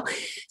limbo hell.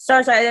 So I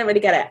was like, I don't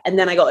really get it. And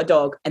then I got a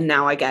dog and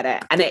now I get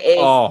it. And it is.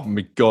 Oh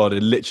my God,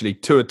 it literally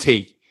to a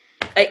T.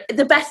 Like,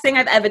 the best thing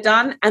I've ever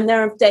done. And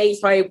there are days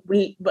where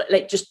I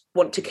like just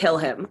want to kill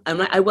him. I'm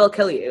like, I will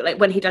kill you. Like,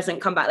 when he doesn't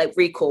come back, like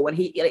recall, when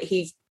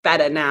he's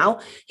better now.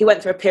 He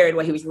went through a period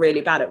where he was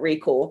really bad at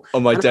recall. Oh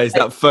my days,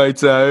 that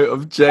photo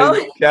of James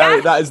Carey,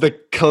 yeah. that is the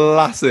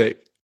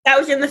classic. That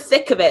was in the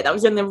thick of it. That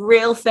was in the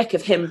real thick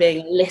of him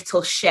being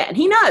little shit. And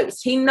he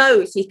knows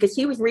because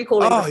he was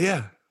recalling. Oh,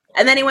 yeah.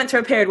 And then he went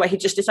through a period where he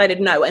just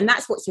decided no. And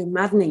that's what's so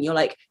maddening. You're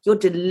like, you're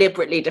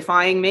deliberately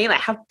defying me.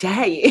 Like, how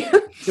dare you?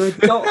 You're a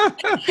dog.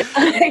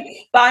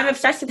 But I'm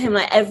obsessed with him.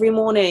 Like, every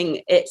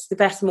morning, it's the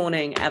best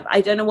morning ever.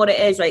 I don't know what it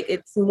is. Like,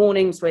 it's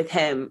mornings with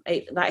him.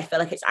 I feel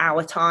like it's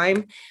our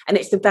time. And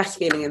it's the best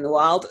feeling in the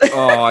world.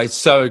 Oh, I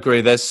so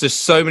agree. There's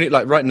just so many,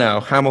 like right now,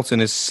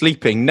 Hamilton is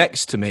sleeping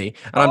next to me.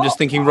 And I'm just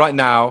thinking right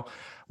now,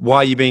 why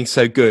are you being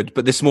so good?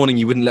 But this morning,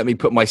 you wouldn't let me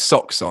put my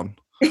socks on.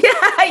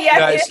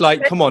 Yeah, it's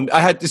like, come on. I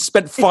had to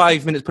spend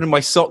 5 minutes putting my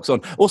socks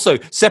on. Also,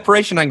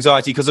 separation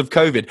anxiety because of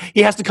COVID.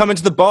 He has to come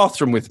into the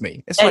bathroom with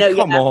me. It's like,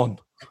 come on.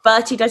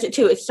 Bertie does it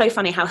too. It's so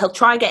funny how he'll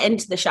try and get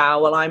into the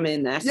shower while I'm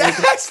in there. So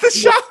yes, the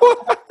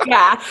shower.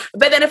 Yeah.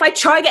 But then if I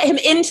try and get him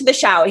into the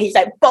shower, he's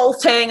like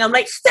bolting. I'm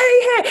like,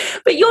 stay here.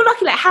 But you're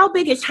lucky. Like, how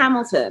big is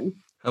Hamilton?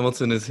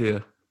 Hamilton is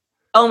here.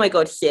 Oh my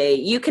God, see,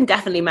 you can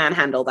definitely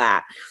manhandle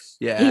that.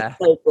 Yeah.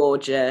 He's so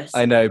gorgeous.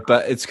 I know,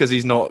 but it's because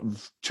he's not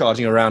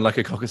charging around like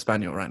a Cocker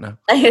Spaniel right now.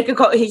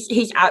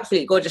 He's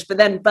absolutely gorgeous. But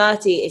then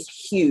Bertie is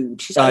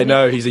huge. I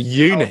know, he's a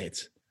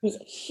unit. He's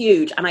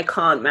huge, and I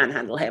can't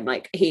manhandle him.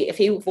 Like, if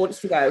he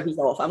wants to go, he's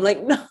off. I'm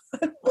like, no.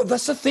 Well,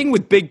 that's the thing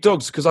with big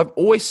dogs, because I've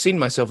always seen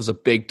myself as a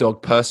big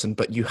dog person,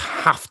 but you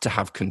have to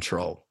have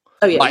control.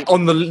 Oh yeah, like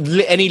on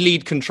any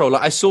lead control.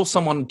 Like, I saw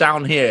someone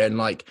down here and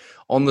like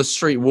on the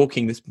street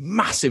walking this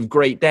massive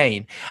Great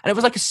Dane, and it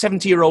was like a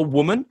 70-year-old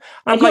woman.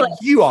 And I'm like,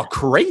 you are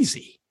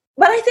crazy.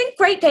 But I think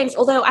Great Danes,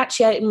 although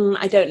actually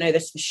I don't know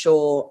this for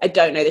sure.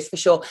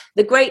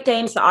 The Great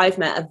Danes that I've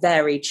met are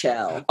very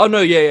chill. Oh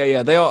no,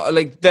 yeah. They are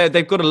like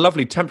they've got a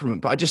lovely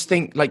temperament, but I just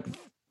think like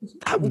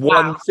that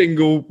one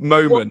single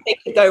moment. One thing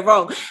could go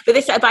wrong. But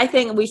I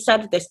think we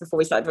said this before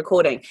we started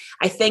recording.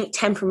 I think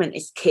temperament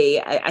is key.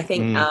 I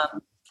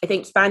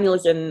think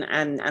Spaniels and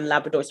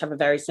Labradors have a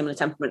very similar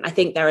temperament. I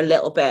think they're a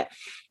little bit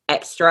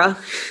extra.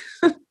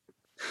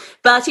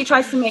 Bertie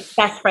tries to make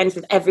best friends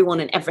with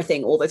everyone and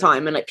everything all the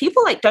time. And like,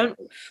 people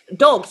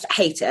dogs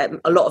hate it.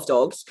 A lot of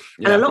dogs.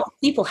 Yeah. And a lot of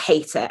people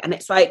hate it. And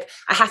it's like,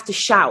 I have to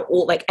shout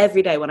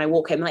every day when I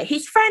walk in, like,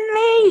 he's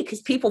friendly.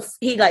 Because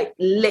he like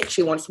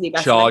literally wants to be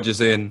best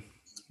Charges in.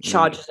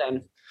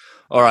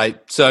 All right.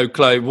 So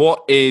Chloe,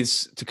 what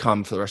is to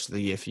come for the rest of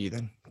the year for you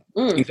then?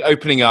 Things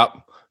opening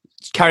up.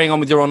 Carrying on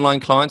with your online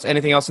clients,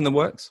 anything else in the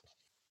works?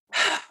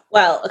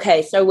 Well,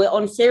 okay, so we're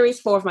on series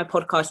 4 of my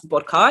podcast, The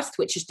Podcast,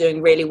 which is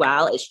doing really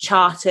well. It's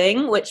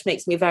charting, which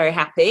makes me very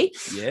happy.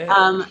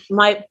 Yeah.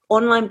 My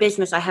online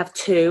business, I have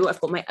 2.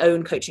 I've got my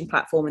own coaching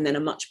platform and then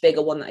a much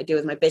bigger one that I do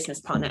with my business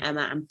partner,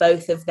 Emma, and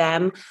both of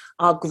them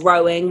are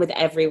growing with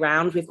every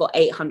round. We've got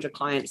 800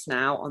 clients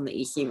now on the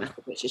EC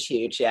method, which is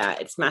huge. Yeah,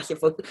 it's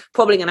massive. We're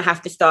probably going to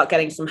have to start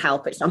getting some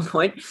help at some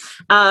point.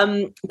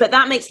 But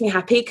that makes me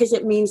happy because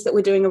it means that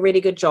we're doing a really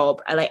good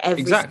job.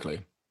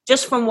 Exactly.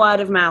 Just from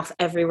word of mouth,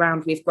 every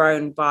round we've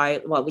grown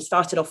by, we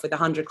started off with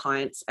 100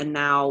 clients and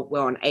now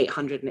we're on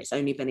 800 and it's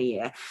only been a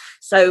year.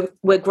 So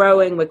we're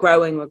growing.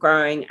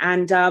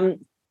 And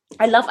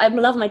I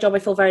love my job. I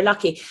feel very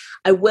lucky.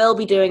 I will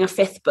be doing a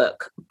 5th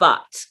book,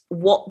 but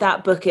what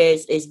that book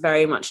is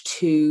very much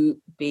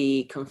to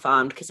be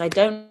confirmed because I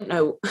don't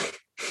know.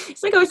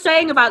 It's like I was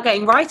saying about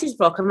getting writer's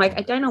block. I'm like,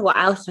 I don't know what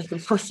else I can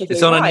possibly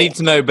It's on write. a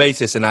need-to-know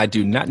basis, and I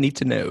do not need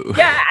to know.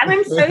 Yeah, and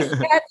I'm so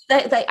scared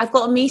that I've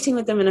got a meeting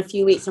with them in a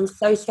few weeks. I'm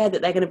so scared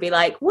that they're going to be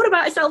like, what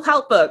about a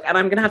self-help book? And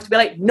I'm going to have to be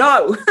like,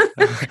 no.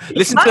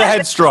 Listen to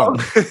Headstrong.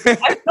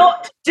 I'm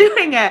not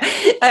doing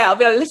it. I'll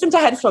be like, listen to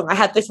Headstrong. I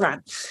had this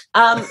rant. So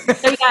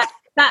yeah,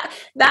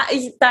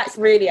 that's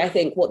really, I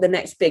think, what the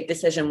next big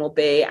decision will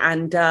be.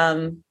 And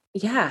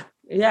yeah,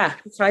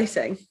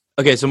 exciting.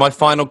 Okay, so my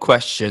final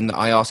question that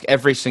I ask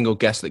every single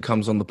guest that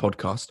comes on the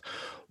podcast,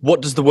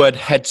 what does the word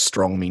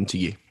headstrong mean to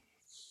you?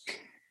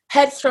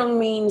 Headstrong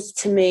means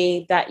to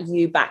me that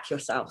you back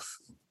yourself.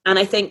 And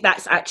I think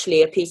that's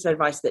actually a piece of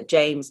advice that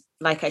James,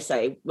 like I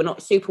say, we're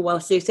not super well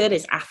suited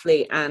as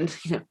athlete and,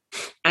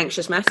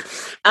 anxious mess.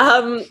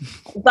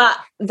 But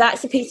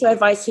that's a piece of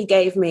advice he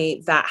gave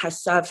me that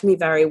has served me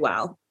very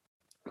well.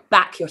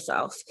 Back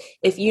yourself.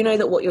 If you know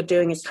that what you're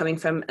doing is coming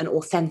from an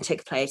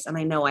authentic place, and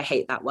I know I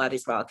hate that word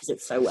as well because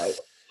it's so woke,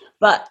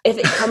 but if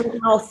it comes from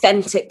an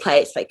authentic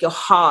place, like your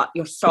heart,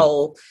 your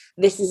soul,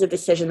 this is a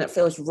decision that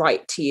feels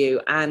right to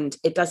you, and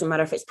it doesn't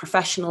matter if it's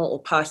professional or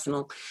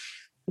personal.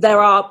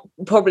 There are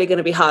probably going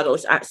to be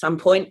hurdles at some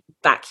point.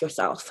 Back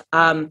yourself.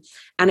 And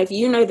if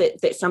you know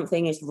that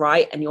something is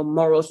right and your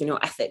morals and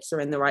your ethics are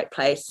in the right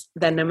place,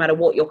 then no matter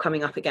what you're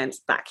coming up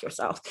against, back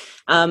yourself.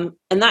 And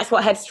that's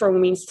what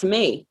headstrong means to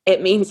me.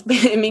 It means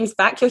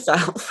back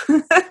yourself.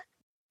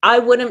 I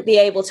wouldn't be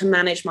able to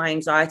manage my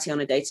anxiety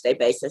on a day-to-day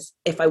basis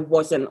if I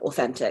wasn't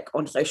authentic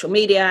on social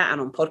media and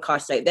on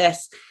podcasts like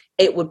this.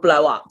 It would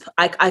blow up.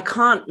 I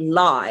can't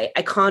lie.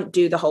 I can't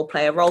do the whole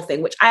play a role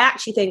thing, which I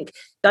actually think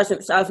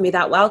doesn't serve me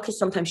that well because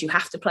sometimes you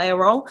have to play a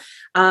role.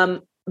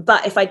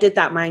 But if I did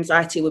that, my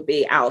anxiety would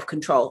be out of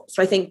control.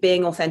 So I think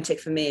being authentic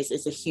for me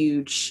is a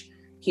huge,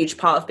 huge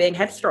part of being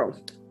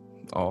headstrong.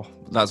 Oh,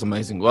 that's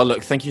amazing. Well,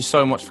 look, thank you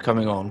so much for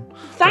coming on.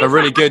 Thanks. A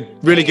really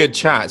good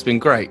chat. It's been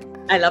great.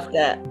 I loved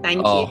it.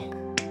 Thank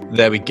you.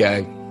 There we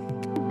go.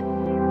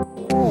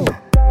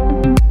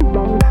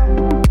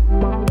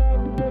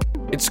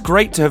 It's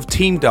great to have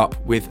teamed up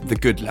with The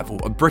Good Level,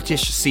 a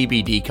British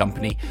CBD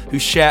company who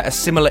share a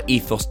similar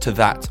ethos to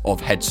that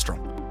of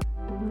Headstrong.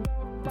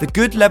 The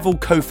Good Level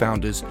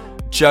co-founders,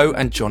 Joe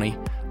and Johnny,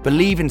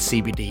 believe in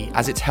CBD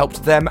as it's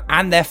helped them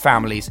and their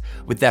families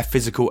with their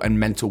physical and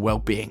mental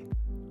well-being.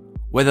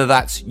 Whether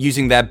that's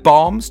using their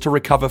balms to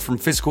recover from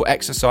physical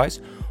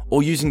exercise,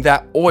 or using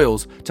their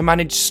oils to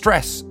manage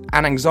stress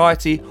and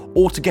anxiety,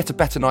 or to get a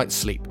better night's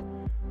sleep.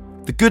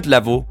 The Good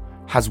Level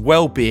has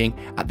well-being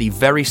at the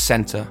very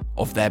centre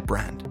of their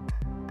brand.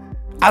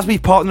 As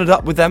we've partnered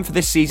up with them for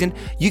this season,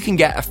 you can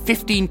get a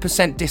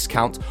 15%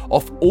 discount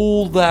off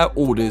all their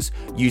orders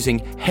using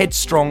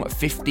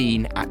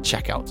Headstrong15 at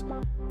checkout.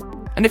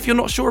 And if you're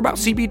not sure about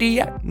CBD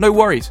yet, no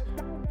worries.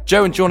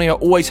 Joe and Johnny are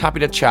always happy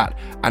to chat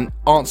and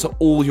answer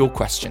all your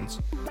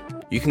questions.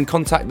 You can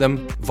contact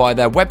them via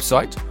their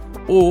website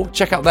or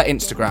check out their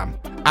Instagram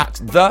at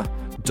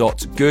the.good.level.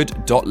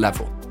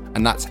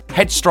 And that's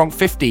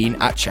Headstrong15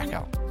 at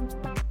checkout.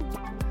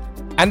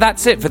 And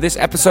that's it for this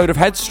episode of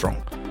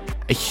Headstrong.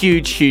 A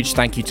huge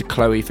thank you to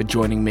Chloe for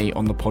joining me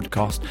on the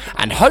podcast.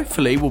 And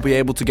hopefully we'll be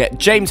able to get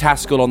James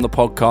Haskell on the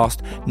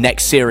podcast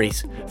next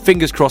series.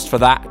 Fingers crossed for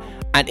that.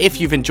 And if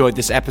you've enjoyed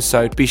this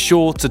episode, be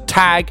sure to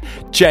tag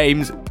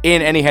James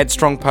in any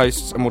Headstrong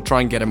posts and we'll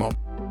try and get him on.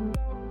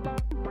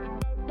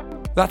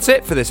 That's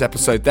it for this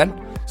episode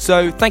then.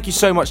 So thank you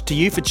so much to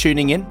you for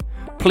tuning in.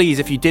 Please,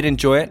 if you did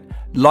enjoy it,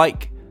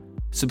 like,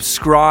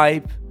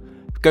 subscribe,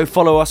 go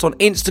follow us on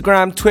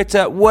Instagram,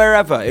 Twitter,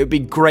 wherever. It would be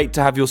great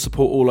to have your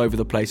support all over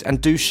the place,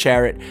 and do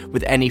share it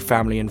with any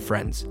family and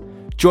friends.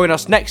 Join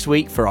us next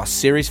week for our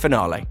series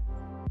finale.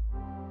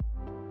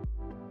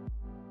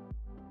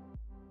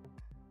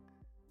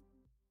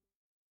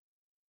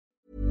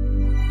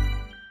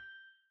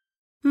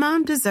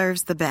 Mom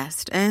deserves the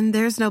best, and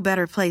there's no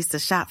better place to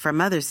shop for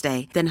Mother's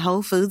Day than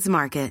Whole Foods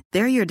Market.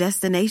 They're your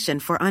destination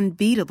for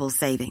unbeatable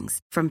savings,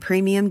 from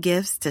premium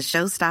gifts to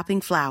show-stopping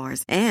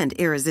flowers and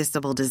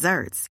irresistible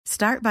desserts.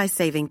 Start by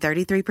saving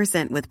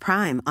 33% with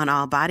Prime on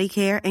all body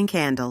care and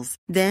candles.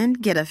 Then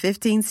get a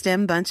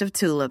 15-stem bunch of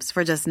tulips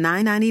for just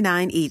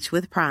 $9.99 each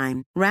with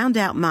Prime. Round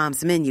out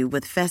Mom's menu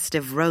with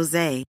festive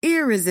rosé,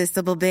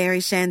 irresistible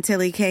berry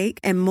chantilly cake,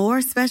 and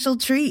more special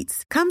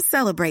treats. Come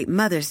celebrate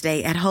Mother's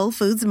Day at Whole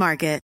Foods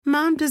Market.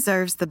 Mom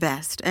deserves the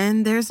best,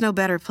 and there's no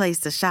better place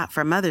to shop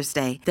for Mother's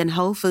Day than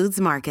Whole Foods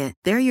Market.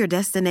 They're your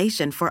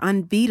destination for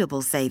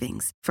unbeatable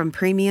savings, from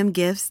premium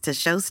gifts to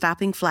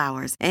show-stopping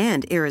flowers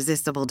and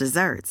irresistible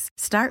desserts.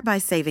 Start by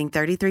saving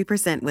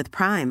 33% with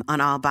Prime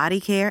on all body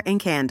care and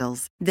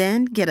candles.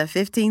 Then get a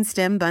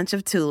 15-stem bunch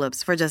of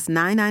tulips for just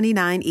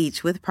 $9.99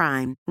 each with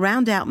Prime.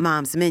 Round out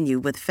Mom's menu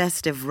with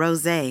festive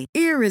rosé,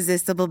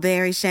 irresistible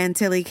berry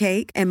chantilly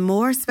cake, and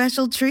more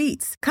special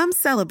treats. Come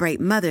celebrate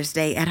Mother's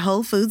Day at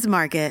Whole Foods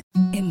Market.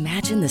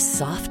 Imagine the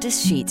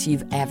softest sheets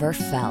you've ever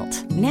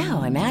felt.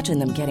 Now imagine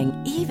them getting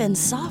even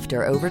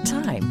softer over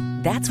time.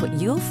 That's what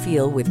you'll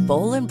feel with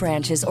Boll &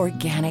 Branch's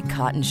organic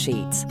cotton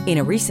sheets. In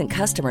a recent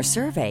customer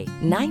survey,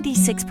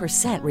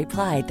 96%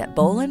 replied that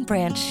Boll &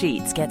 Branch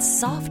sheets get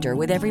softer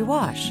with every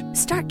wash.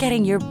 Start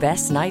getting your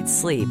best night's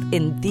sleep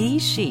in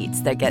these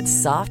sheets that get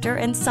softer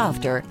and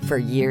softer for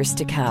years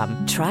to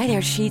come. Try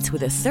their sheets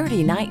with a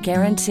 30-night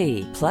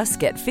guarantee. Plus,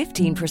 get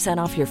 15%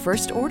 off your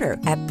first order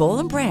at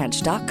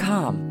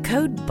bollandbranch.com.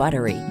 Code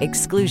BUTTERY.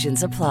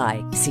 Exclusions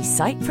apply. See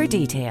site for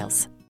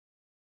details.